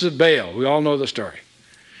priests of Baal. We all know the story.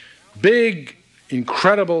 Big,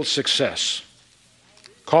 incredible success.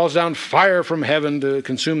 Calls down fire from heaven to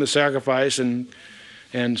consume the sacrifice and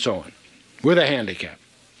so on, with a handicap.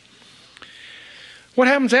 What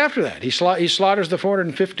happens after that? He slaughters the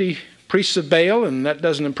 450 priests of Baal, and that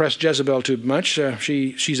doesn't impress Jezebel too much.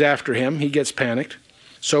 She's after him. He gets panicked.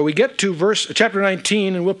 So we get to chapter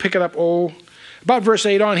 19, and we'll pick it up, about verse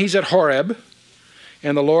 8 on. He's at Horeb,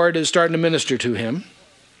 and the Lord is starting to minister to him.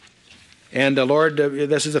 And the Lord,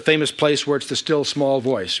 this is a famous place where it's the still small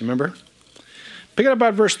voice, remember? Pick it up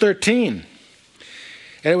about verse 13.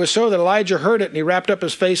 And it was so that Elijah heard it, and he wrapped up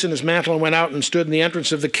his face in his mantle and went out and stood in the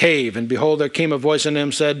entrance of the cave. And behold, there came a voice unto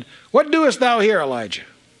him, said, What doest thou here, Elijah?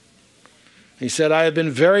 He said, I have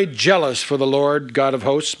been very jealous for the Lord God of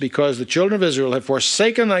hosts, because the children of Israel have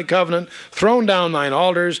forsaken thy covenant, thrown down thine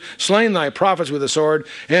altars, slain thy prophets with the sword,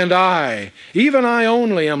 and I, even I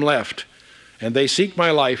only, am left, and they seek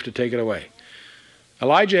my life to take it away.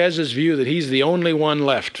 Elijah has this view that he's the only one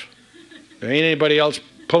left. There ain't anybody else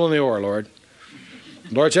pulling the oar, Lord.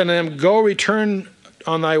 The Lord said to them, Go, return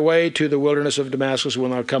on thy way to the wilderness of Damascus. When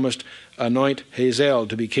thou comest, anoint Hazael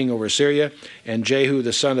to be king over Syria, and Jehu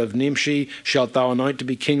the son of Nimshi shalt thou anoint to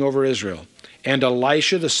be king over Israel. And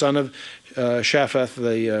Elisha the son of Shaphat,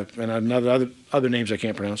 and other names I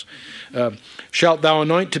can't pronounce, shalt thou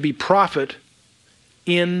anoint to be prophet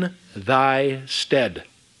in thy stead.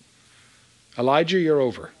 Elijah, you're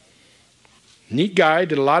over. Neat guy,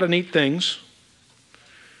 did a lot of neat things.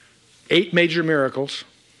 8 major miracles,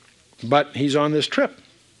 but he's on this trip.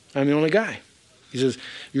 I'm the only guy. He says,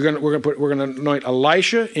 we're going to anoint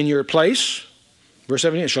Elisha in your place. Verse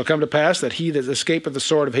 17, it shall come to pass that he that escapeth the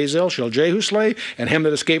sword of Hazael shall Jehu slay, and him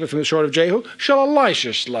that escapeth from the sword of Jehu shall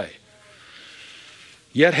Elisha slay.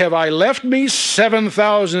 Yet have I left me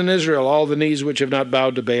 7,000 in Israel, all the knees which have not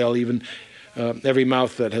bowed to Baal, even every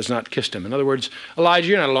mouth that has not kissed him. In other words, Elijah,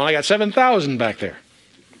 you're not alone. I got 7,000 back there.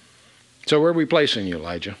 So where are we placing you,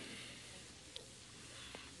 Elijah?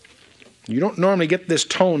 You don't normally get this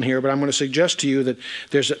tone here, but I'm going to suggest to you that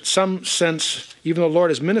there's some sense, even though the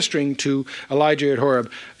Lord is ministering to Elijah at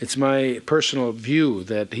Horeb, it's my personal view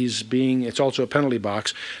that it's also a penalty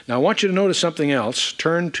box. Now I want you to notice something else.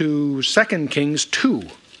 Turn to 2 Kings 2.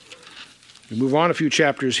 We move on a few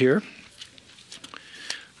chapters here.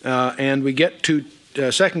 And we get to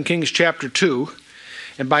 2 Kings chapter 2.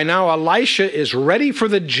 And by now Elisha is ready for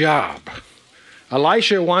the job.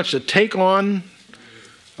 Elisha wants to take on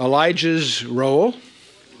Elijah's role.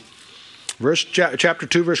 Chapter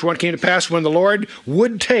 2, verse 1, came to pass when the Lord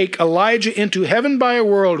would take Elijah into heaven by a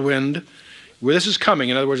whirlwind, where this is coming.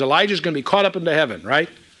 In other words, Elijah's going to be caught up into heaven, right?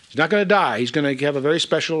 He's not going to die. He's going to have a very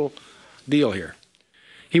special deal here.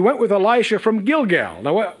 He went with Elisha from Gilgal.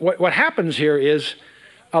 Now, what happens here is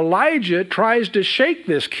Elijah tries to shake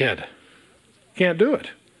this kid. Can't do it.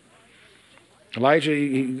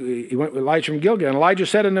 He went with Elijah from Gilgal. And Elijah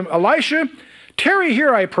said unto him, Elisha, tarry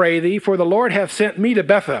here, I pray thee, for the Lord hath sent me to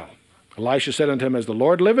Bethel. Elisha said unto him, as the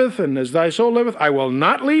Lord liveth, and as thy soul liveth, I will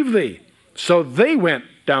not leave thee. So they went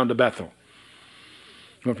down to Bethel.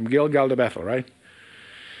 Went from Gilgal to Bethel, right?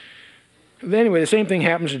 Anyway, the same thing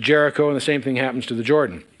happens to Jericho, and the same thing happens to the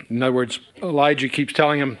Jordan. In other words, Elijah keeps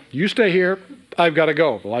telling him, you stay here, I've got to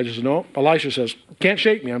go. Elijah says, no. Elisha says, can't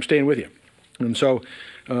shake me, I'm staying with you. And so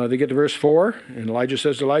they get to verse 4, and Elijah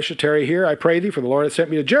says to Elisha, tarry here, I pray thee, for the Lord hath sent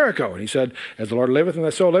me to Jericho. And he said, as the Lord liveth and thy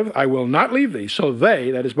soul liveth, I will not leave thee. So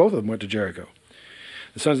they, that is both of them, went to Jericho.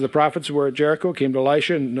 The sons of the prophets who were at Jericho came to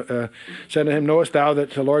Elisha and said to him, knowest thou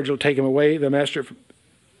that the Lord shall take him away, the master?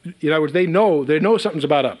 In other words, they know something's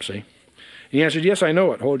about up, see? He answered, yes, I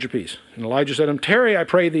know it. Hold your peace. And Elijah said to him, tarry, I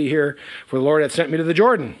pray thee here, for the Lord hath sent me to the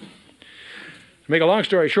Jordan. To make a long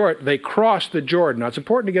story short, they crossed the Jordan. Now, it's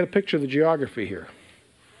important to get a picture of the geography here,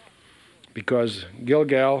 because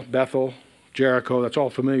Gilgal, Bethel, Jericho, that's all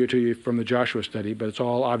familiar to you from the Joshua study, but it's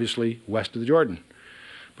all obviously west of the Jordan.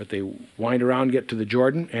 But they wind around, get to the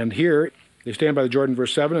Jordan, and here they stand by the Jordan,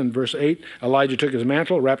 verse 7, and verse 8, Elijah took his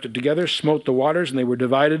mantle, wrapped it together, smote the waters, and they were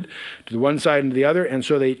divided to the one side and to the other, and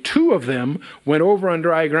so two of them went over on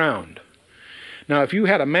dry ground. Now, if you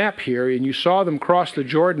had a map here and you saw them cross the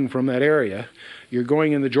Jordan from that area, you're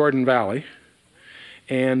going in the Jordan Valley,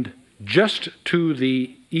 and just to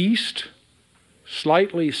the east,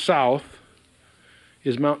 slightly south,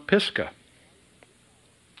 is Mount Pisgah.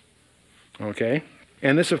 Okay?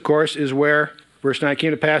 And this, of course, is where, verse 9, came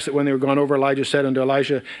to pass that when they were gone over, Elijah said unto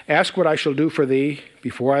Elisha, ask what I shall do for thee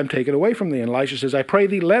before I am taken away from thee. And Elisha says, I pray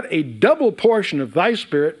thee, let a double portion of thy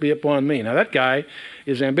spirit be upon me. Now that guy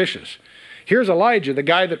is ambitious. Here's Elijah, the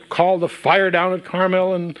guy that called the fire down at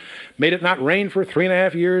Carmel and made it not rain for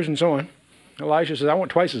 3.5 years and so on. Elisha says, I want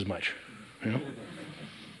twice as much. You know?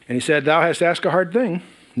 And he said, thou hast asked a hard thing.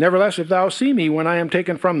 Nevertheless, if thou see me when I am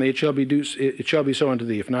taken from thee, it shall be so unto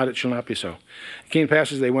thee. If not, it shall not be so. It came to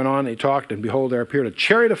pass as they went on, they talked, and behold, there appeared a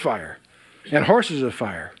chariot of fire and horses of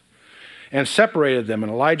fire, and separated them.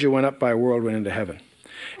 And Elijah went up by a whirlwind into heaven.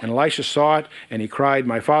 And Elisha saw it, and he cried,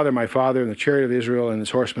 my father, and the chariot of Israel and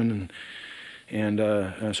his horsemen.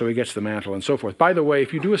 And so he gets the mantle and so forth. By the way,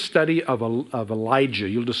 if you do a study of Elijah,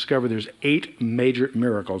 you'll discover there's 8 major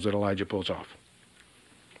miracles that Elijah pulls off.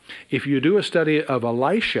 If you do a study of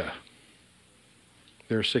Elisha,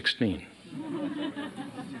 there are 16. Isn't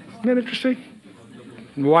that interesting?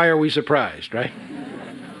 Why are we surprised, right?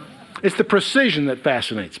 It's the precision that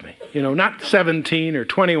fascinates me. You know, not 17 or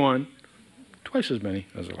 21, twice as many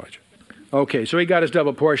as Elijah. Okay, so he got his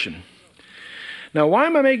double portion. Now, why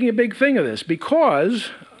am I making a big thing of this? Because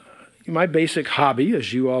my basic hobby,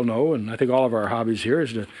 as you all know, and I think all of our hobbies here,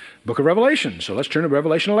 is the book of Revelation. So let's turn to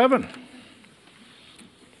Revelation 11.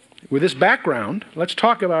 With this background, let's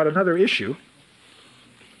talk about another issue.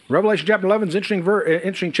 Revelation chapter 11 is an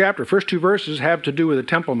interesting chapter. First 2 verses have to do with the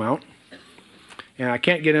Temple Mount. And I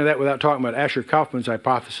can't get into that without talking about Asher Kaufman's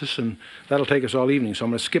hypothesis, and that'll take us all evening. So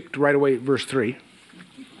I'm going to skip right away verse 3.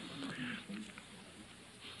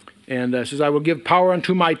 And it says, I will give power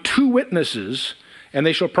unto my 2 witnesses, and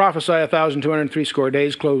they shall prophesy 1,260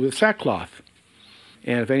 days, clothed with sackcloth.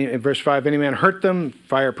 And if any, in verse 5, if any man hurt them,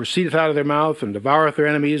 fire proceedeth out of their mouth, and devoureth their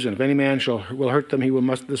enemies. And if any man will hurt them, he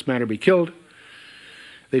must this manner be killed.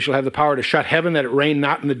 They shall have the power to shut heaven, that it rain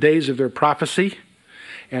not in the days of their prophecy,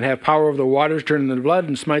 and have power over the waters, turn into blood,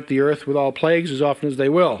 and smite the earth with all plagues as often as they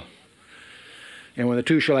will. And when the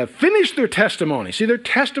 2 shall have finished their testimony. See, their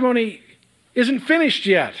testimony isn't finished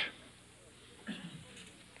yet.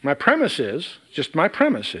 My premise is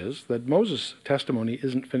that Moses' testimony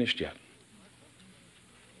isn't finished yet.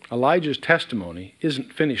 Elijah's testimony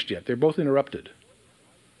isn't finished yet. They're both interrupted.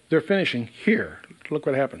 They're finishing here. Look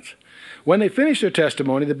what happens. When they finish their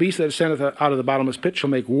testimony, the beast that ascendeth out of the bottomless pit shall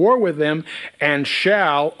make war with them, and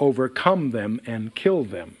shall overcome them and kill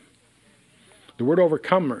them. The word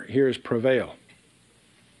overcomer here is prevail.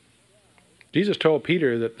 Jesus told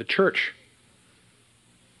Peter that the church,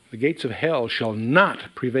 the gates of hell shall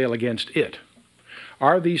not prevail against it.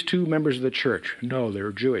 Are these 2 members of the church? No,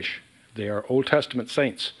 they're Jewish. They are Old Testament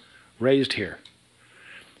saints raised here.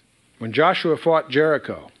 When Joshua fought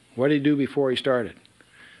Jericho, what did he do before he started?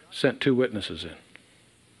 Sent 2 witnesses in.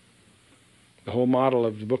 The whole model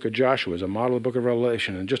of the book of Joshua is a model of the book of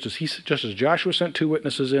Revelation. And just as Joshua sent 2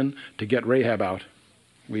 witnesses in to get Rahab out,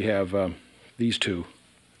 we have these 2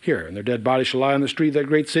 here. And their dead bodies shall lie on the street of that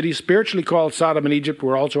great city, spiritually called Sodom and Egypt,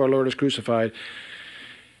 where also our Lord is crucified.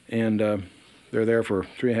 And they're there for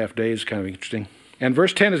 3.5 days, kind of interesting. And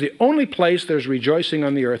verse 10 is the only place there's rejoicing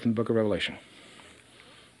on the earth in the book of Revelation.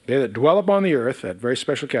 they that dwell upon the earth, that very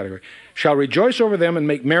special category, shall rejoice over them and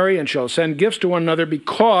make merry and shall send gifts to one another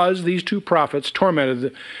because these two prophets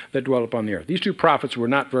tormented that dwell upon the earth. These two prophets were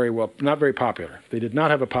not very popular. They did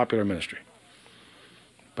not have a popular ministry.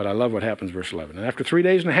 But I love what happens, verse 11. And after 3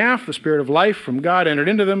 days and a half, the Spirit of life from God entered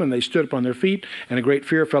into them, and they stood upon their feet, and a great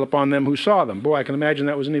fear fell upon them who saw them. Boy, I can imagine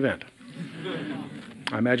that was an event.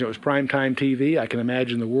 I imagine it was primetime TV. I can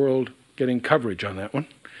imagine the world getting coverage on that one.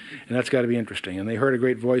 And that's got to be interesting. And they heard a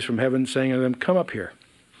great voice from heaven saying unto them, come up here.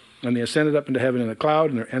 And they ascended up into heaven in a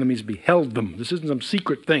cloud, and their enemies beheld them. This isn't some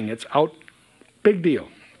secret thing. It's out. Big deal.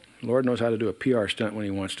 The Lord knows how to do a PR stunt when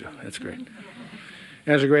he wants to. That's great.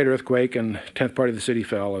 And there's a great earthquake, and 10th part of the city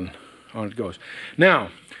fell, and on it goes. Now,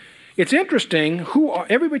 it's interesting,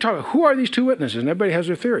 everybody talks about who are these two witnesses, and everybody has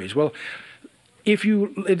their theories. Well, if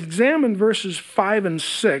you examine verses 5 and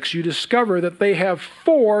 6, you discover that they have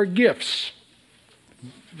 4 gifts,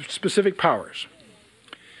 specific powers.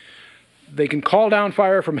 They can call down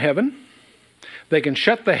fire from heaven. They can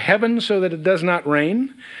shut the heavens so that it does not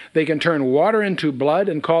rain. They can turn water into blood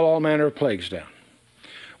and call all manner of plagues down.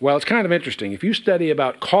 Well, it's kind of interesting. If you study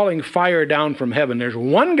about calling fire down from heaven, there's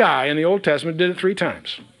one guy in the Old Testament who did it 3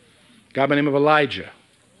 times. A guy by the name of Elijah.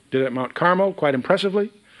 Did it at Mount Carmel quite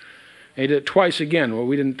impressively. And he did it twice again.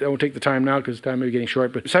 Well, I won't take the time now because the time may be getting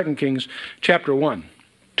short, but 2 Kings chapter 1.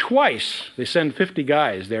 Twice they send 50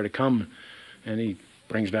 guys there to come, and he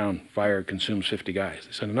brings down fire, consumes 50 guys.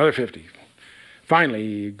 They send another 50. Finally,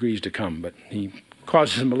 he agrees to come, but he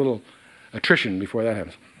causes him a little attrition before that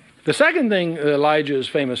happens. The second thing Elijah is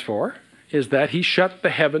famous for is that he shut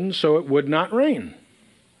the heavens so it would not rain.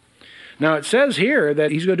 Now it says here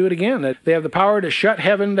that he's going to do it again, that they have the power to shut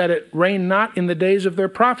heaven that it rain not in the days of their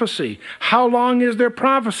prophecy. How long is their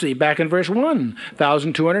prophecy? Back in verse 1,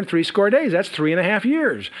 1,260 days. That's 3.5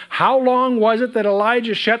 years. How long was it that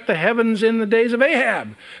Elijah shut the heavens in the days of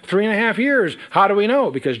Ahab? 3.5 years. How do we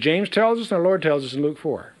know? Because James tells us and our Lord tells us in Luke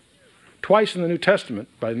 4. Twice in the New Testament,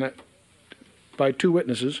 by 2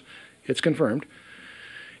 witnesses, it's confirmed.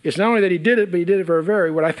 It's not only that he did it, but he did it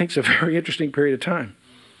for what I think is a very interesting period of time.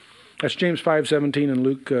 That's James 5:17 and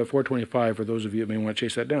Luke 4:25 for those of you that may want to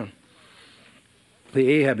chase that down. The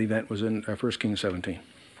Ahab event was in 1 Kings 17.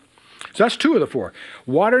 So that's 2 of the 4.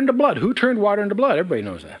 Water into blood. Who turned water into blood? Everybody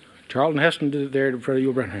knows that. Charlton Heston did it there in front of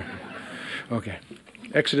you, Brennan. Okay.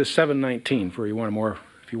 Exodus 7:19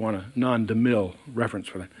 if you want a non-DeMille reference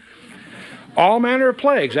for that. All manner of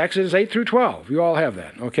plagues, Exodus 8 through 12. You all have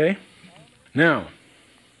that, okay? Now,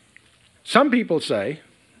 some people say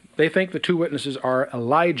they think the 2 witnesses are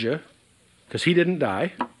Elijah, because he didn't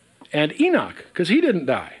die, and Enoch, because he didn't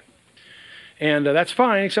die. And that's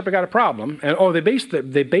fine, except I got a problem. And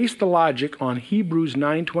they based the logic on Hebrews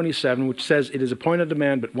 9:27, which says it is appointed to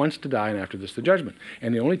man but once to die, and after this the judgment.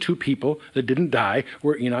 And the only 2 people that didn't die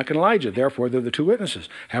were Enoch and Elijah. Therefore, they're the 2 witnesses.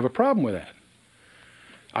 Have a problem with that.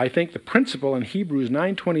 I think the principle in Hebrews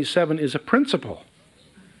 9:27 is a principle.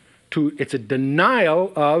 It's a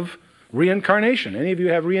denial of reincarnation. Any of you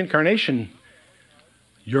have reincarnation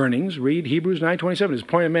yearnings? Read Hebrews 9:27. It is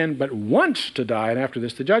appointed man but once to die, and after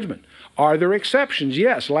this the judgment. Are there exceptions?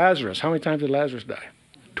 Yes. Lazarus. How many times did Lazarus die?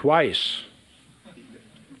 Twice.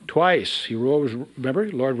 Twice. He rose. Remember,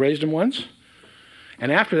 the Lord raised him once.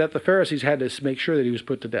 And after that, the Pharisees had to make sure that he was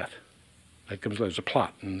put to death. That comes later. There's a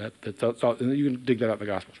plot, and that's all, and you can dig that out in the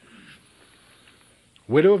Gospels.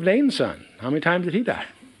 Widow of Nain's son. How many times did he die?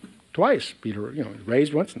 Twice. Peter,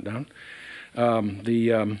 raised once and down.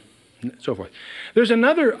 So forth. There's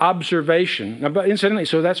another observation. Now, but incidentally,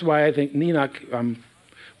 so that's why I think Enoch, we're going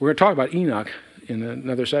to talk about Enoch in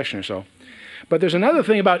another session or so. But there's another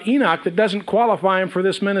thing about Enoch that doesn't qualify him for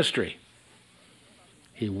this ministry.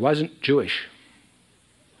 He wasn't Jewish.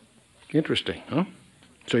 Interesting, huh?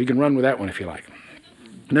 So you can run with that one if you like.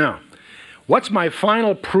 Now, what's my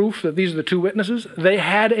final proof that these are the 2 witnesses? They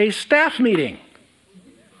had a staff meeting.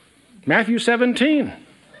 Matthew 17.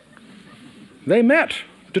 They met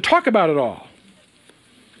to talk about it all.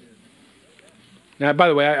 Now, by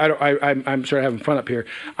the way, I'm sort of having fun up here.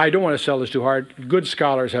 I don't want to sell this too hard. Good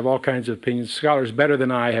scholars have all kinds of opinions. Scholars better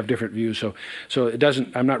than I have different views. So it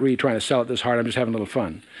doesn't. I'm not really trying to sell it this hard. I'm just having a little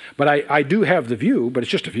fun. But I do have the view, but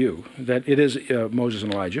it's just a view, that it is Moses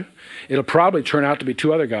and Elijah. It'll probably turn out to be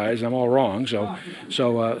 2 other guys, and I'm all wrong.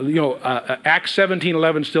 Acts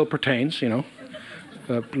 17:11 still pertains.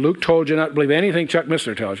 Luke told you not to believe anything Chuck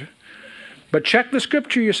Missler tells you. But check the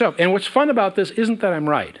scripture yourself. And what's fun about this isn't that I'm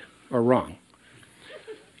right or wrong.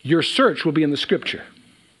 Your search will be in the scripture.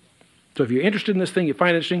 So if you're interested in this thing, you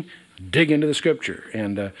find it interesting, dig into the scripture.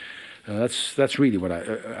 And That's really what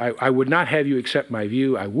I would not have you accept my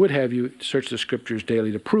view. I would have you search the Scriptures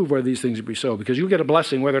daily to prove whether these things be so, because you'll get a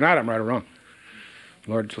blessing whether or not I'm right or wrong.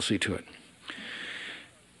 Lord will see to it.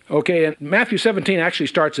 Okay, and Matthew 17 actually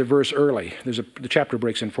starts a verse early. The chapter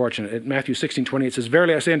breaks unfortunate. At Matthew 16:20, it says,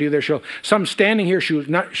 "Verily I say unto you, there shall some standing here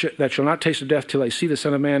that shall not taste of death till they see the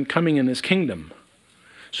Son of Man coming in his kingdom."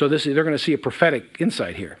 So they're going to see a prophetic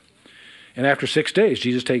insight here. "And after 6 days,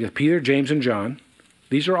 Jesus taketh Peter, James, and John."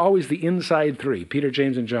 These are always the inside three, Peter,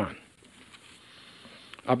 James, and John.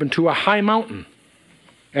 "Up into a high mountain.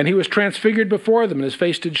 And he was transfigured before them, and his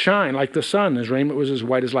face did shine like the sun. His raiment was as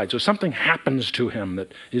white as light." So something happens to him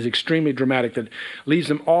that is extremely dramatic, that leaves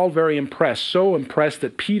them all very impressed. So impressed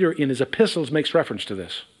that Peter, in his epistles, makes reference to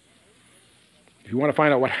this. If you want to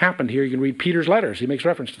find out what happened here, you can read Peter's letters. He makes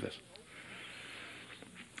reference to this.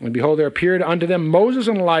 "And behold, there appeared unto them Moses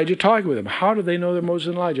and Elijah talking with him." How did they know they're Moses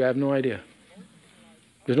and Elijah? I have no idea.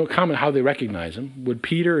 There's no comment how they recognize him. Would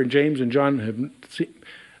Peter and James and John have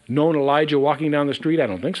known Elijah walking down the street? I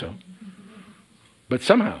don't think so. But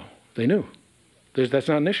somehow they knew. That's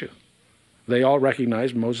not an issue. They all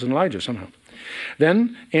recognized Moses and Elijah somehow.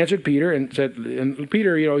 "Then answered Peter and said," and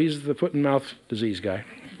Peter, he's the foot and mouth disease guy.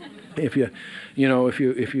 If you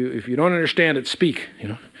don't understand it, speak.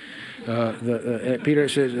 Peter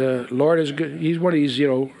says, "Lord is good." He's one of these,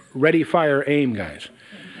 ready, fire, aim guys.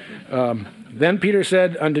 "Then Peter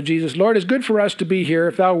said unto Jesus, Lord, it's good for us to be here.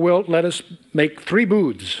 If thou wilt, let us make 3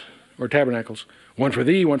 booths," or tabernacles. "One for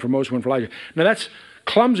thee, one for Moses, one for Elijah." Now that's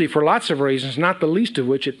clumsy for lots of reasons, not the least of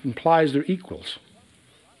which it implies they're equals.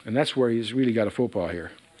 And that's where he's really got a faux pas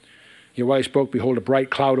here. "While he spoke, behold, a bright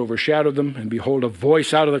cloud overshadowed them, and behold, a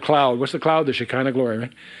voice out of the cloud." What's the cloud? The Shekinah glory,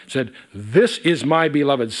 right? "Said, This is my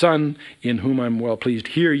beloved Son, in whom I'm well pleased.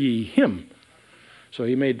 Hear ye him." So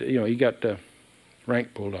he made, he got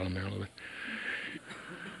rank pulled on him there a little bit.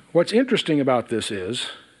 What's interesting about this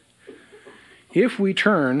is, if we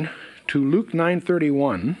turn to Luke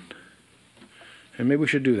 9:31, and maybe we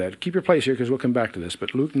should do that. Keep your place here because we'll come back to this,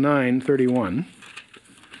 but Luke 9:31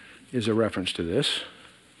 is a reference to this.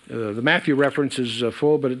 The Matthew reference is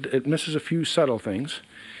full, but it misses a few subtle things.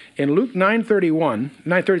 In Luke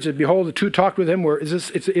 9:30 says, "Behold, the two talked with him."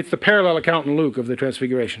 It's the parallel account in Luke of the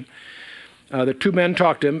transfiguration. The 2 men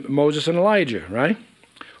talked to him, Moses and Elijah, right?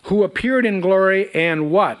 "Who appeared in glory and"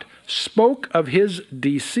 what? "Spoke of his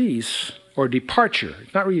decease," or departure.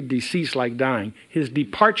 It's not really decease like dying. His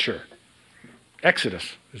departure.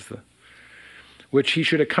 Exodus is which he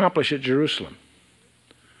should accomplish at Jerusalem.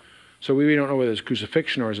 So we don't know whether it's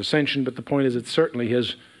crucifixion or his ascension, but the point is it's certainly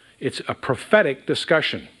it's a prophetic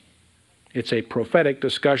discussion. It's a prophetic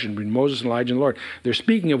discussion between Moses and Elijah and the Lord. They're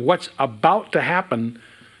speaking of what's about to happen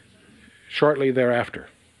shortly thereafter.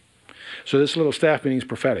 So this little staff meeting is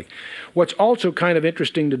prophetic. What's also kind of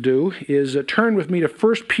interesting to do is turn with me to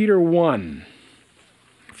 1 Peter 1.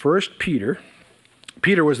 1 Peter.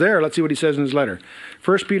 Peter was there. Let's see what he says in his letter.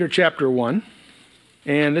 1 Peter chapter 1.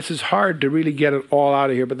 And this is hard to really get it all out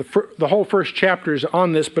of here, but the whole first chapter is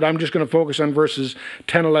on this, but I'm just going to focus on verses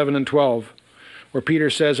 10, 11, and 12, where Peter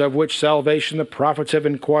says, "Of which salvation the prophets have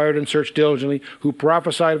inquired and searched diligently, who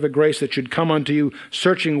prophesied of the grace that should come unto you,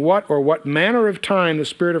 searching what manner of time the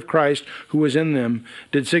Spirit of Christ, who was in them,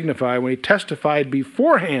 did signify, when he testified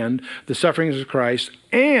beforehand the sufferings of Christ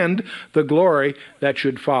and the glory that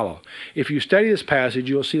should follow." If you study this passage,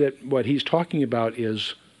 you'll see that what he's talking about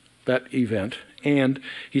is that event, and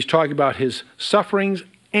he's talking about his sufferings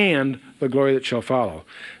and the glory that shall follow.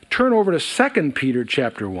 Turn over to 2 Peter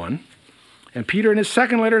chapter 1. And Peter in his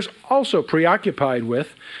second letter is also preoccupied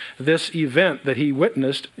with this event that he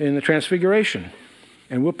witnessed in the Transfiguration.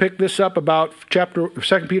 And we'll pick this up about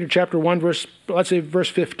 2 Peter chapter 1, verse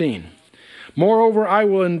 15. "Moreover, I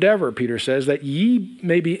will endeavor," Peter says, "that ye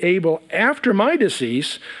may be able after my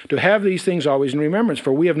decease to have these things always in remembrance.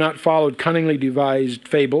 For we have not followed cunningly devised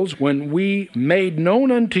fables, when we made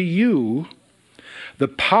known unto you the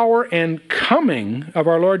power and coming of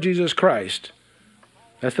our Lord Jesus Christ."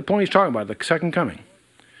 That's the point he's talking about, the second coming.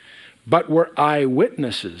 "But were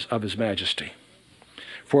eyewitnesses of his majesty.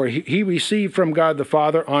 For he received from God the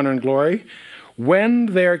Father honor and glory, when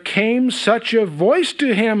there came such a voice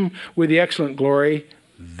to him with the excellent glory,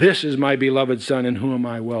 This is my beloved Son, in whom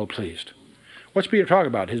I am well pleased." What's Peter talking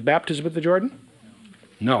about? His baptism at the Jordan?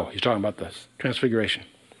 No, he's talking about the Transfiguration.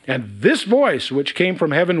 "And this voice which came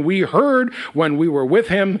from heaven we heard when we were with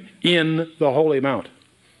him in the holy mount."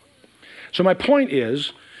 So my point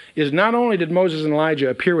is not only did Moses and Elijah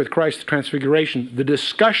appear with Christ at the Transfiguration, the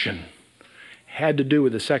discussion had to do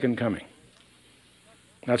with the second coming.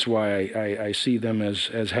 That's why I see them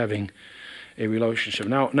as having a relationship.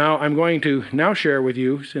 Now I'm going to now share with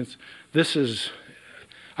you, since this is,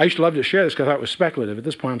 I used to love to share this because I thought it was speculative. At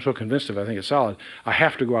this point, I'm so convinced of it, I think it's solid. I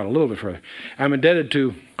have to go out a little bit further. I'm indebted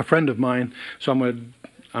to a friend of mine, so I'm going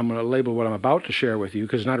to label what I'm about to share with you,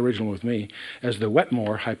 because it's not original with me, as the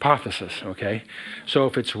Wetmore hypothesis, okay? So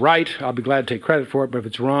if it's right, I'll be glad to take credit for it, but if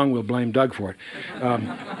it's wrong, we'll blame Doug for it.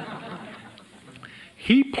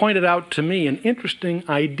 He pointed out to me an interesting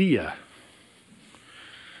idea,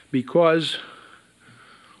 because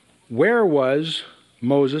where was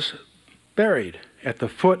Moses buried? At the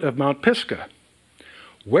foot of Mount Pisgah.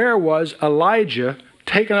 Where was Elijah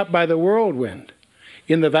taken up by the whirlwind?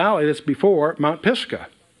 In the valley that's before Mount Pisgah.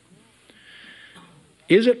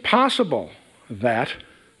 Is it possible that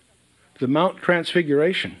the Mount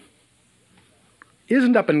Transfiguration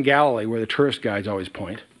isn't up in Galilee where the tourist guides always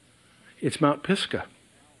point? It's Mount Pisgah.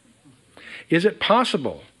 Is it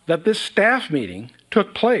possible that this staff meeting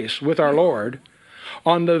took place with our Lord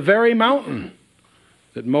on the very mountain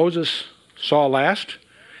that Moses saw last,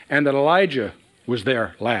 and that Elijah was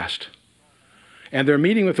there last? And they're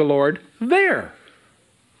meeting with the Lord there.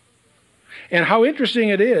 And how interesting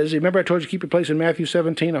it is, remember I told you to keep your place in Matthew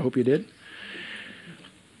 17? I hope you did.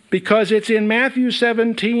 Because it's in Matthew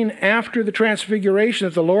 17, after the transfiguration,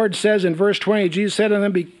 that the Lord says in verse 20, Jesus said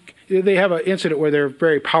unto them, they have an incident where they're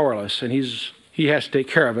very powerless, and he has to take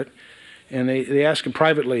care of it. And they asked him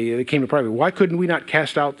privately, they came to privately, why couldn't we not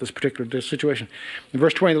cast out this particular situation? In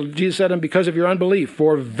verse 20, Jesus said to them, because of your unbelief.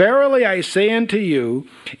 For verily I say unto you,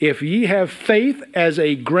 if ye have faith as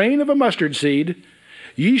a grain of a mustard seed,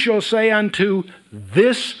 ye shall say unto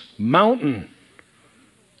this mountain,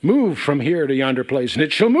 move from here to yonder place, and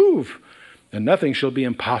it shall move, and nothing shall be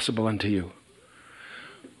impossible unto you.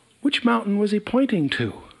 Which mountain was he pointing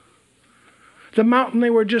to? The mountain they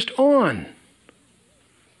were just on.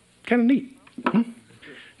 Kind of neat.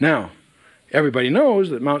 Now, everybody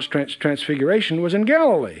knows that Mount Transfiguration was in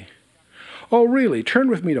Galilee. Oh, really? Turn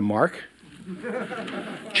with me to Mark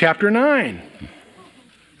chapter 9.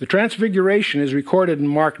 The Transfiguration is recorded in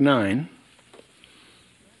Mark 9.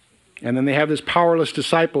 And then they have this powerless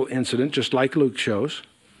disciple incident, just like Luke shows.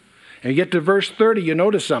 And you get to verse 30, you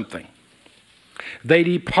notice something. They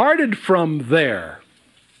departed from there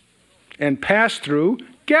and passed through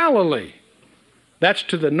Galilee. That's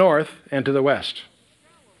to the north and to the west.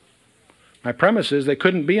 My premise is they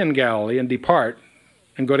couldn't be in Galilee and depart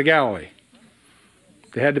and go to Galilee.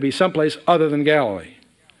 They had to be someplace other than Galilee.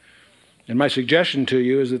 And my suggestion to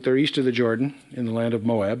you is that they're east of the Jordan in the land of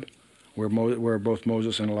Moab, where both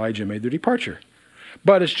Moses and Elijah made their departure.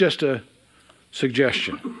 But it's just a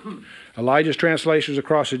suggestion. Elijah's translation is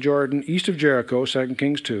across the Jordan, east of Jericho, 2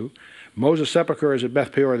 Kings 2. Moses' sepulchre is at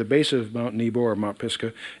Beth Peor, the base of Mount Nebo or Mount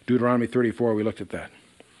Pisgah. Deuteronomy 34, we looked at that.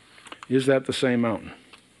 Is that the same mountain?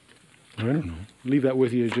 I don't know. Leave that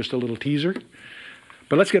with you as just a little teaser.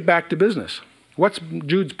 But let's get back to business. What's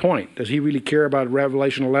Jude's point? Does he really care about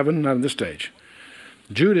Revelation 11? Not at this stage.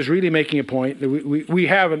 Jude is really making a point that we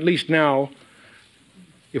have, at least now,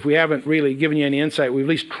 if we haven't really given you any insight, we've at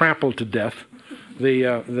least trampled to death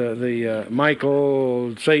the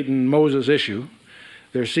Michael, Satan, Moses issue.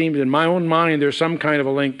 There seems, in my own mind, there's some kind of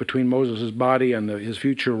a link between Moses' body and his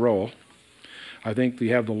future role. I think we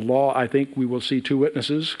have the law. I think we will see two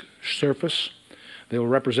witnesses surface. They will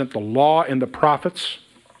represent the law and the prophets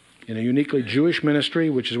in a uniquely Jewish ministry,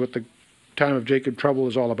 which is what the time of Jacob trouble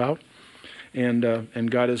is all about.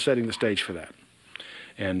 And God is setting the stage for that.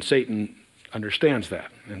 And Satan understands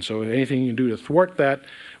that. And so anything you can do to thwart that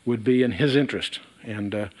would be in his interest.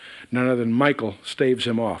 And none other than Michael staves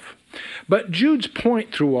him off. But Jude's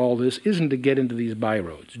point through all this isn't to get into these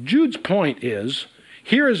byroads. Jude's point is,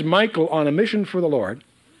 here is Michael on a mission for the Lord,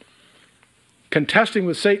 contesting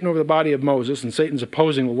with Satan over the body of Moses, and Satan's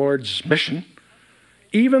opposing the Lord's mission.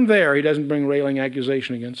 Even there, he doesn't bring railing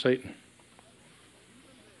accusation against Satan.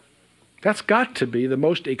 That's got to be the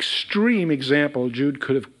most extreme example Jude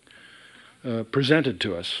could have presented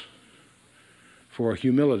to us for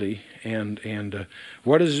humility. And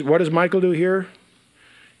what does Michael do here?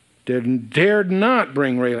 Dared not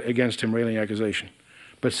bring against him railing accusation,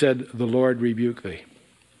 but said, the Lord rebuke thee.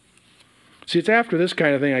 See, it's after this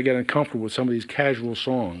kind of thing I get uncomfortable with some of these casual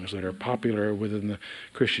songs that are popular within the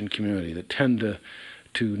Christian community that tend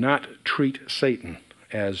to not treat Satan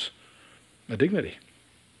as a dignity.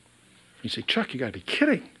 You say, Chuck, you got to be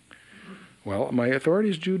kidding. Well, my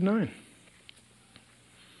authority is Jude 9.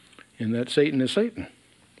 In that Satan is Satan.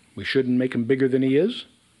 We shouldn't make him bigger than he is.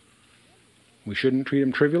 We shouldn't treat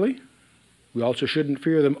him trivially. We also shouldn't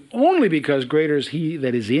fear them only because greater is he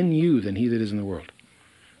that is in you than he that is in the world.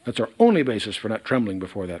 That's our only basis for not trembling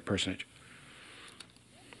before that personage.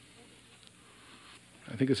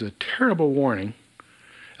 I think it's a terrible warning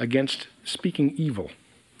against speaking evil.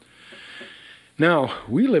 Now,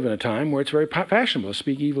 we live in a time where it's very fashionable to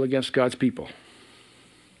speak evil against God's people,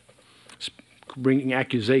 bringing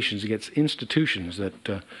accusations against institutions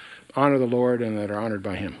that honor the Lord and that are honored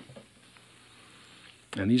by Him.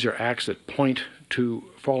 And these are acts that point to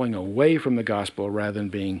falling away from the gospel rather than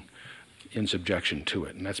being in subjection to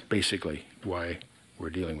it. And that's basically why we're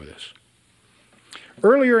dealing with this.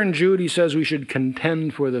 Earlier in Jude, he says we should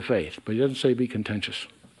contend for the faith, but he doesn't say be contentious.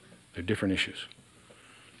 They're different issues.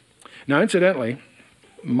 Now, incidentally,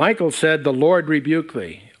 Michael said, "The Lord rebuke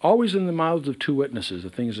thee." Always in the mouths of two witnesses, the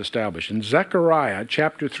thing is established. In Zechariah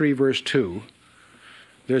chapter 3, verse 2,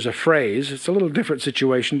 there's a phrase. It's a little different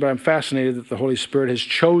situation, but I'm fascinated that the Holy Spirit has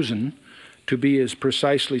chosen to be as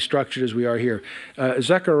precisely structured as we are here.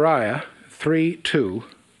 Zechariah 3:2.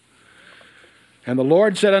 "And the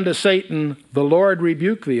Lord said unto Satan, The Lord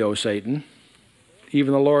rebuke thee, O Satan.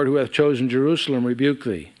 Even the Lord who hath chosen Jerusalem rebuke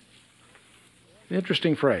thee."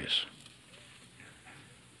 Interesting phrase.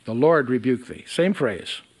 The Lord rebuke thee. Same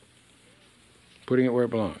phrase. Putting it where it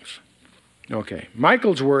belongs. Okay.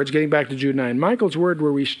 Michael's words, getting back to Jude 9, Michael's words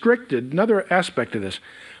were restricted. Another aspect of this.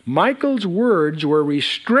 Michael's words were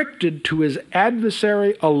restricted to his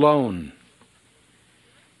adversary alone.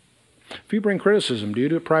 If you bring criticism, do you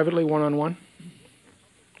do it privately, one-on-one?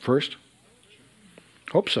 First?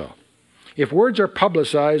 Hope so. If words are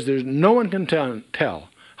publicized, no one can tell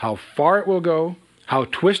how far it will go, how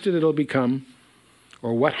twisted it'll become,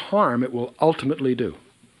 or what harm it will ultimately do.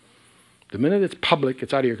 The minute it's public,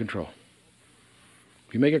 it's out of your control.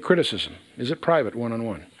 If you make a criticism, is it private,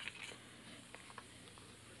 one-on-one?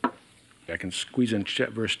 I can squeeze in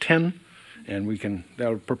verse 10, and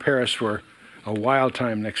that'll prepare us for a wild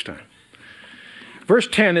time next time. Verse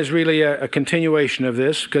 10 is really a continuation of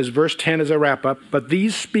this, because verse 10 is a wrap-up. "But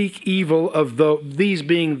these speak evil of these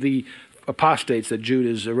being the apostates that Jude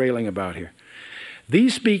is railing about here.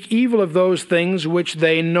 These speak evil of those things which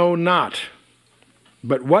they know not,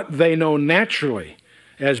 but what they know naturally,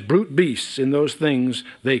 as brute beasts in those things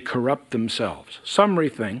they corrupt themselves." Summary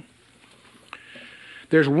thing.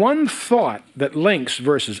 There's one thought that links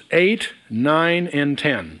verses 8, 9, and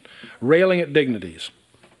 10, railing at dignities.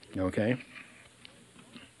 Okay?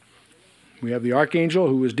 We have the archangel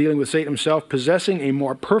who was dealing with Satan himself, possessing a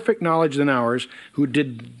more perfect knowledge than ours, who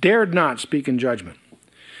dared not speak in judgment.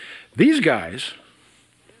 These guys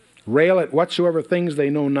rail at whatsoever things they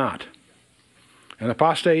know not. An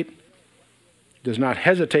apostate does not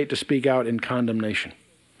hesitate to speak out in condemnation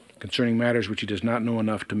concerning matters which he does not know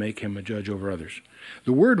enough to make him a judge over others.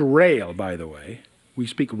 The word rail, by the way, we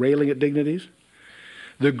speak railing at dignities.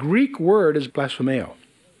 The Greek word is blasphemeo,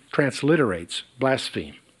 transliterates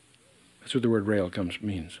blaspheme. That's what the word rail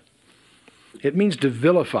means. It means to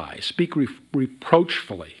vilify, speak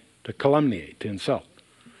reproachfully, to calumniate, to insult.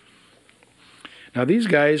 Now these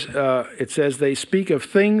guys, it says they speak of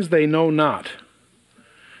things they know not.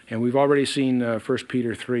 And we've already seen 1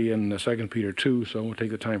 Peter 3 and 2 Peter 2, so we'll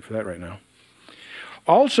take the time for that right now.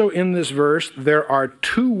 Also in this verse, there are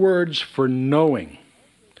two words for knowing.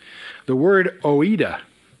 The word oida,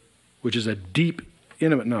 which is a deep,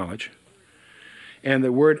 intimate knowledge, and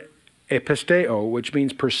the word episteo, which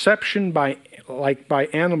means perception by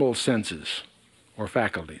animal senses or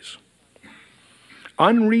faculties.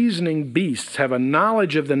 Unreasoning beasts have a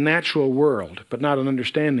knowledge of the natural world, but not an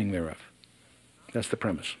understanding thereof. That's the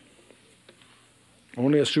premise.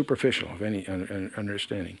 Only a superficial of any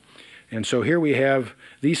understanding. And so here we have,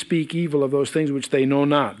 these speak evil of those things which they know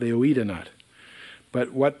not, they oida not.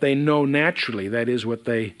 But what they know naturally, that is what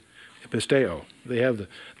they, episteo, they have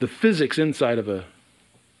the physics inside of a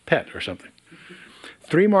pet or something.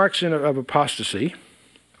 Three marks of apostasy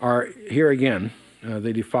are here again.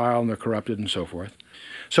 They defile and they're corrupted and so forth.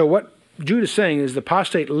 So what Jude is saying is the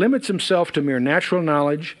apostate limits himself to mere natural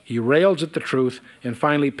knowledge, he rails at the truth, and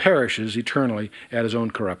finally perishes eternally at his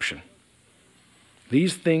own corruption. They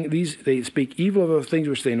speak evil of those things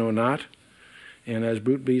which they know not, and as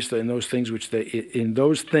brute beasts in those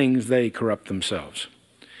things they corrupt themselves.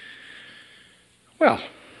 Well,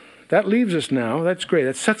 that leaves us now. That's great.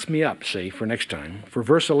 That sets me up, see, for next time. For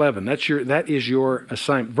verse 11, that is your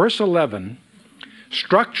assignment. Verse 11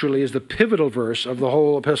 structurally is the pivotal verse of the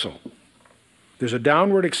whole epistle. There's a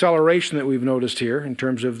downward acceleration that we've noticed here in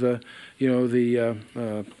terms of the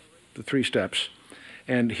three steps.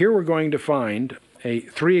 And here we're going to find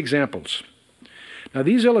three examples. Now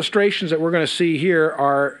these illustrations that we're going to see here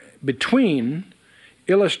are between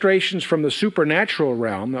illustrations from the supernatural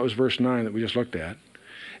realm, that was verse 9 that we just looked at,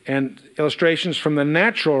 and illustrations from the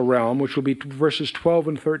natural realm, which will be verses 12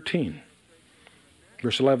 and 13.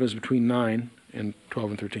 Verse 11 is between 9 in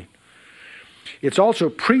 12 and 13. It's also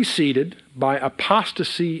preceded by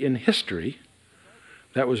apostasy in history.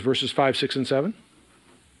 That was verses 5, 6, and 7.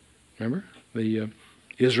 Remember? The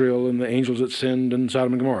Israel and the angels that sinned in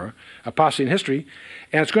Sodom and Gomorrah. Apostasy in history.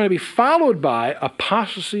 And it's going to be followed by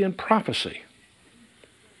apostasy in prophecy.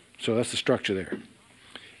 So that's the structure there.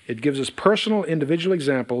 It gives us personal, individual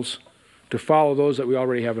examples to follow those that we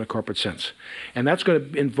already have in a corporate sense. And that's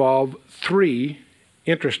going to involve 3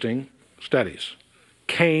 interesting studies.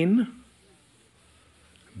 Cain,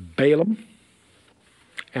 Balaam,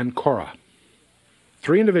 and Korah.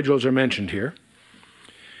 3 individuals are mentioned here.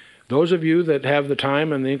 Those of you that have the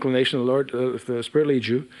time and the inclination of the Lord, if the Spirit leads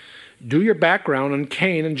you, do your background on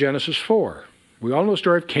Cain in Genesis 4. We all know the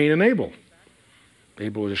story of Cain and Abel.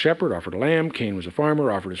 Abel was a shepherd, offered a lamb. Cain was a farmer,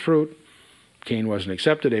 offered his fruit. Cain wasn't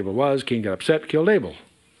accepted, Abel was. Cain got upset, killed Abel.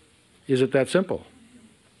 Is it that simple?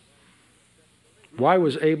 Why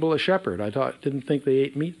was Abel a shepherd? Didn't think they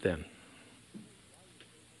ate meat then.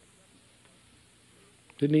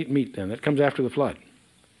 Didn't eat meat then. That comes after the flood.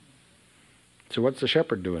 So what's the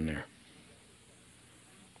shepherd doing there?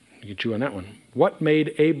 Get you on that one. What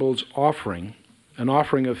made Abel's offering an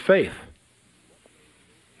offering of faith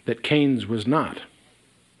that Cain's was not?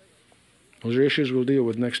 Those are issues we'll deal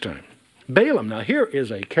with next time. Balaam, now here is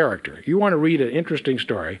a character. You want to read an interesting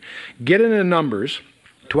story, get into Numbers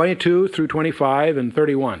 22 through 25 and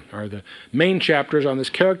 31 are the main chapters on this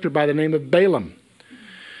character by the name of Balaam.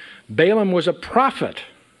 Balaam was a prophet.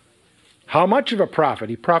 How much of a prophet?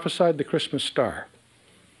 He prophesied the Christmas star.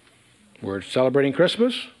 We're celebrating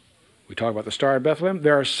Christmas. We talk about the star of Bethlehem.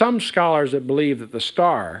 There are some scholars that believe that the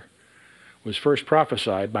star was first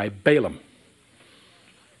prophesied by Balaam.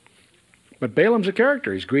 But Balaam's a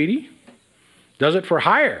character. He's greedy. Does it for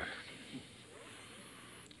hire.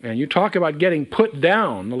 And you talk about getting put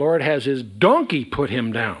down. The Lord has his donkey put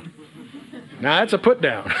him down. Now that's a put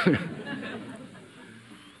down.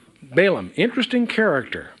 Balaam, interesting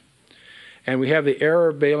character. And we have the error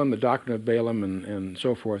of Balaam, the doctrine of Balaam, and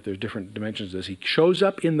so forth. There's different dimensions of this. He shows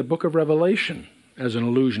up in the book of Revelation as an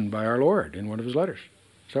allusion by our Lord in one of his letters,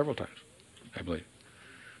 several times, I believe.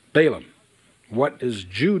 Balaam. What is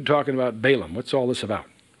Jude talking about Balaam? What's all this about?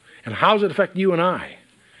 And how does it affect you and I?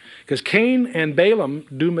 Because Cain and Balaam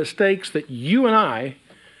do mistakes that you and I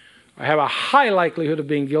have a high likelihood of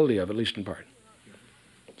being guilty of, at least in part.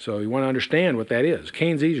 So you want to understand what that is.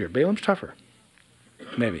 Cain's easier. Balaam's tougher.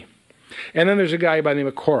 Maybe. And then there's a guy by the name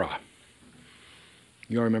of Korah.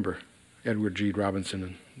 You all remember Edward G. Robinson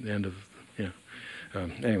and the end of,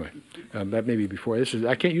 anyway, that may be before.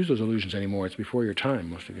 I can't use those allusions anymore. It's before your time,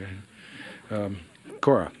 most of you.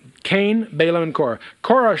 Korah. Cain, Balaam, and Korah.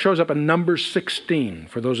 Korah shows up in Numbers 16,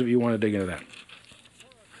 for those of you who want to dig into that.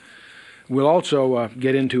 We'll also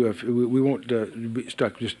get into, if we won't be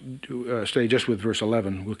stuck, stay just with verse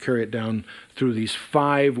 11. We'll carry it down through these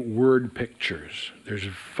 5 word pictures. There's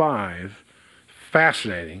 5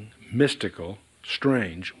 fascinating, mystical,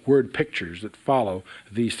 strange word pictures that follow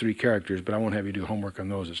these 3 characters, but I won't have you do homework on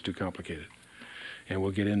those. It's too complicated. And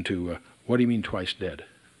we'll get into, what do you mean twice dead?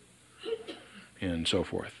 And so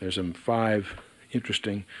forth. There's some 5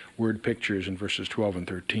 interesting word pictures in verses 12 and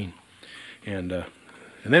 13. And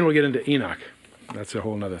then we'll get into Enoch. That's a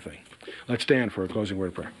whole other thing. Let's stand for a closing word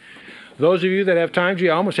of prayer. Those of you that have time, I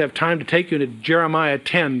almost have time to take you to Jeremiah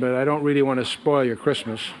 10, but I don't really want to spoil your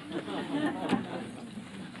Christmas.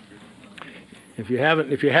 If you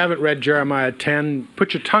haven't read Jeremiah 10,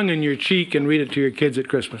 put your tongue in your cheek and read it to your kids at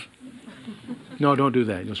Christmas. No, don't do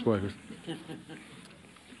that. You'll spoil Christmas.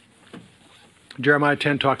 Jeremiah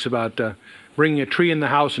 10 talks about bringing a tree in the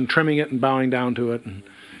house and trimming it and bowing down to it.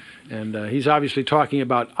 And he's obviously talking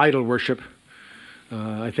about idol worship.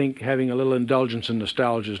 I think having a little indulgence and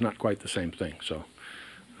nostalgia is not quite the same thing. So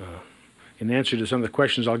in answer to some of the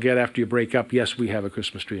questions I'll get after you break up, yes, we have a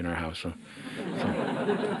Christmas tree in our house.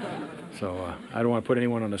 So I don't want to put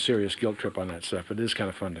anyone on a serious guilt trip on that stuff. It is kind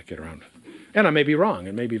of fun to get around. And I may be wrong.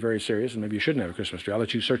 It may be very serious, and maybe you shouldn't have a Christmas tree. I'll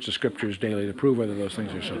let you search the scriptures daily to prove whether those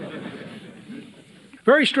things are so.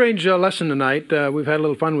 Very strange lesson tonight. We've had a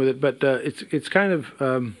little fun with it, but it's kind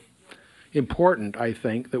of important, I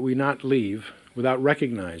think, that we not leave without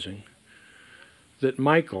recognizing that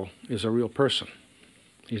Michael is a real person.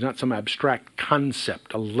 He's not some abstract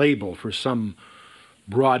concept, a label for some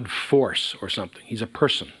broad force or something. He's a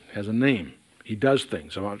person, has a name. He does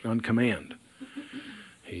things on command.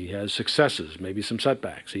 He has successes, maybe some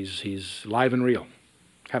setbacks. He's live and real.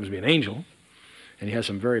 Happens to be an angel, and he has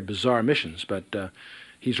some very bizarre missions, but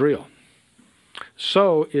he's real.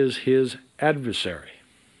 So is his adversary.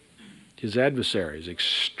 His adversary is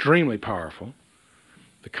extremely powerful.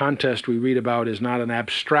 The contest we read about is not an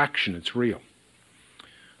abstraction, it's real.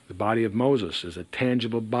 The body of Moses is a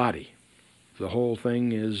tangible body. The whole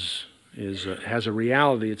thing has a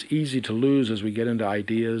reality. It's easy to lose as we get into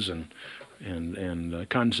ideas and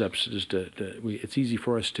concepts. It's easy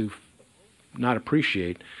for us to not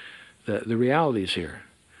appreciate the realities here.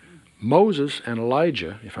 Moses and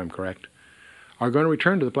Elijah, if I'm correct, are going to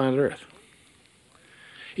return to the planet Earth.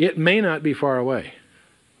 It may not be far away.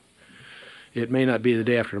 It may not be the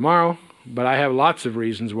day after tomorrow, but I have lots of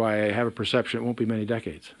reasons why I have a perception it won't be many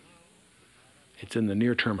decades. It's in the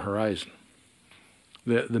near-term horizon.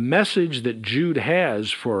 The message that Jude has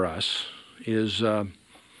for us is,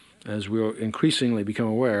 as we'll increasingly become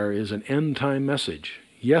aware, is an end-time message.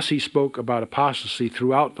 Yes, he spoke about apostasy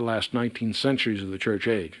throughout the last 19 centuries of the church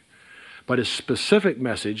age. But his specific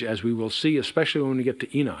message, as we will see, especially when we get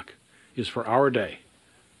to Enoch, is for our day.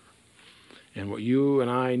 And what you and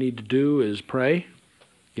I need to do is pray,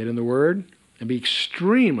 get in the Word, and be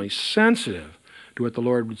extremely sensitive to what the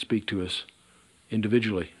Lord would speak to us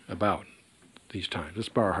individually about these times. Let's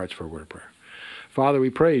bow our hearts for a word of prayer. Father, we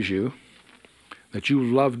praise you that you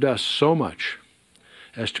loved us so much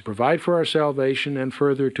as to provide for our salvation and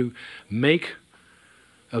further to make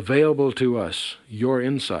available to us your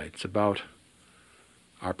insights about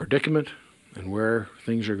our predicament and where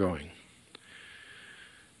things are going.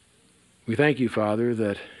 We thank you, Father,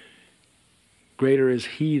 that greater is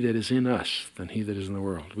he that is in us than he that is in the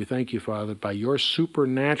world. We thank you, Father, by your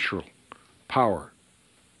supernatural power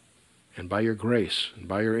and by your grace and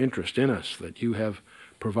by your interest in us that you have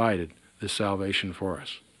provided this salvation for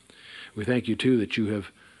us. We thank you, too, that you have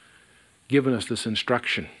given us this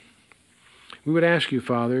instruction. We would ask you,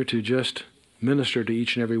 Father, to just minister to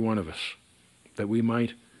each and every one of us, that we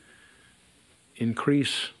might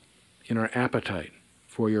increase in our appetite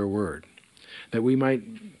for your word, that we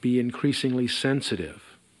might be increasingly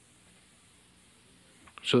sensitive,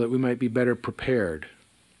 so that we might be better prepared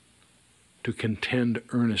to contend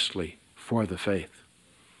earnestly for the faith.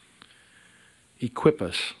 Equip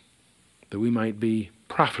us that we might be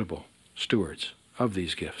profitable stewards of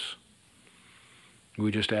these gifts. We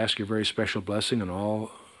just ask your very special blessing on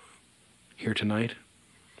all here tonight.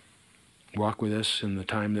 Walk with us in the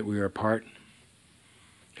time that we are apart.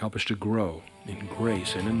 Help us to grow in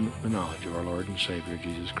grace and in the knowledge of our Lord and Savior,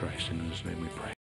 Jesus Christ. In his name we pray.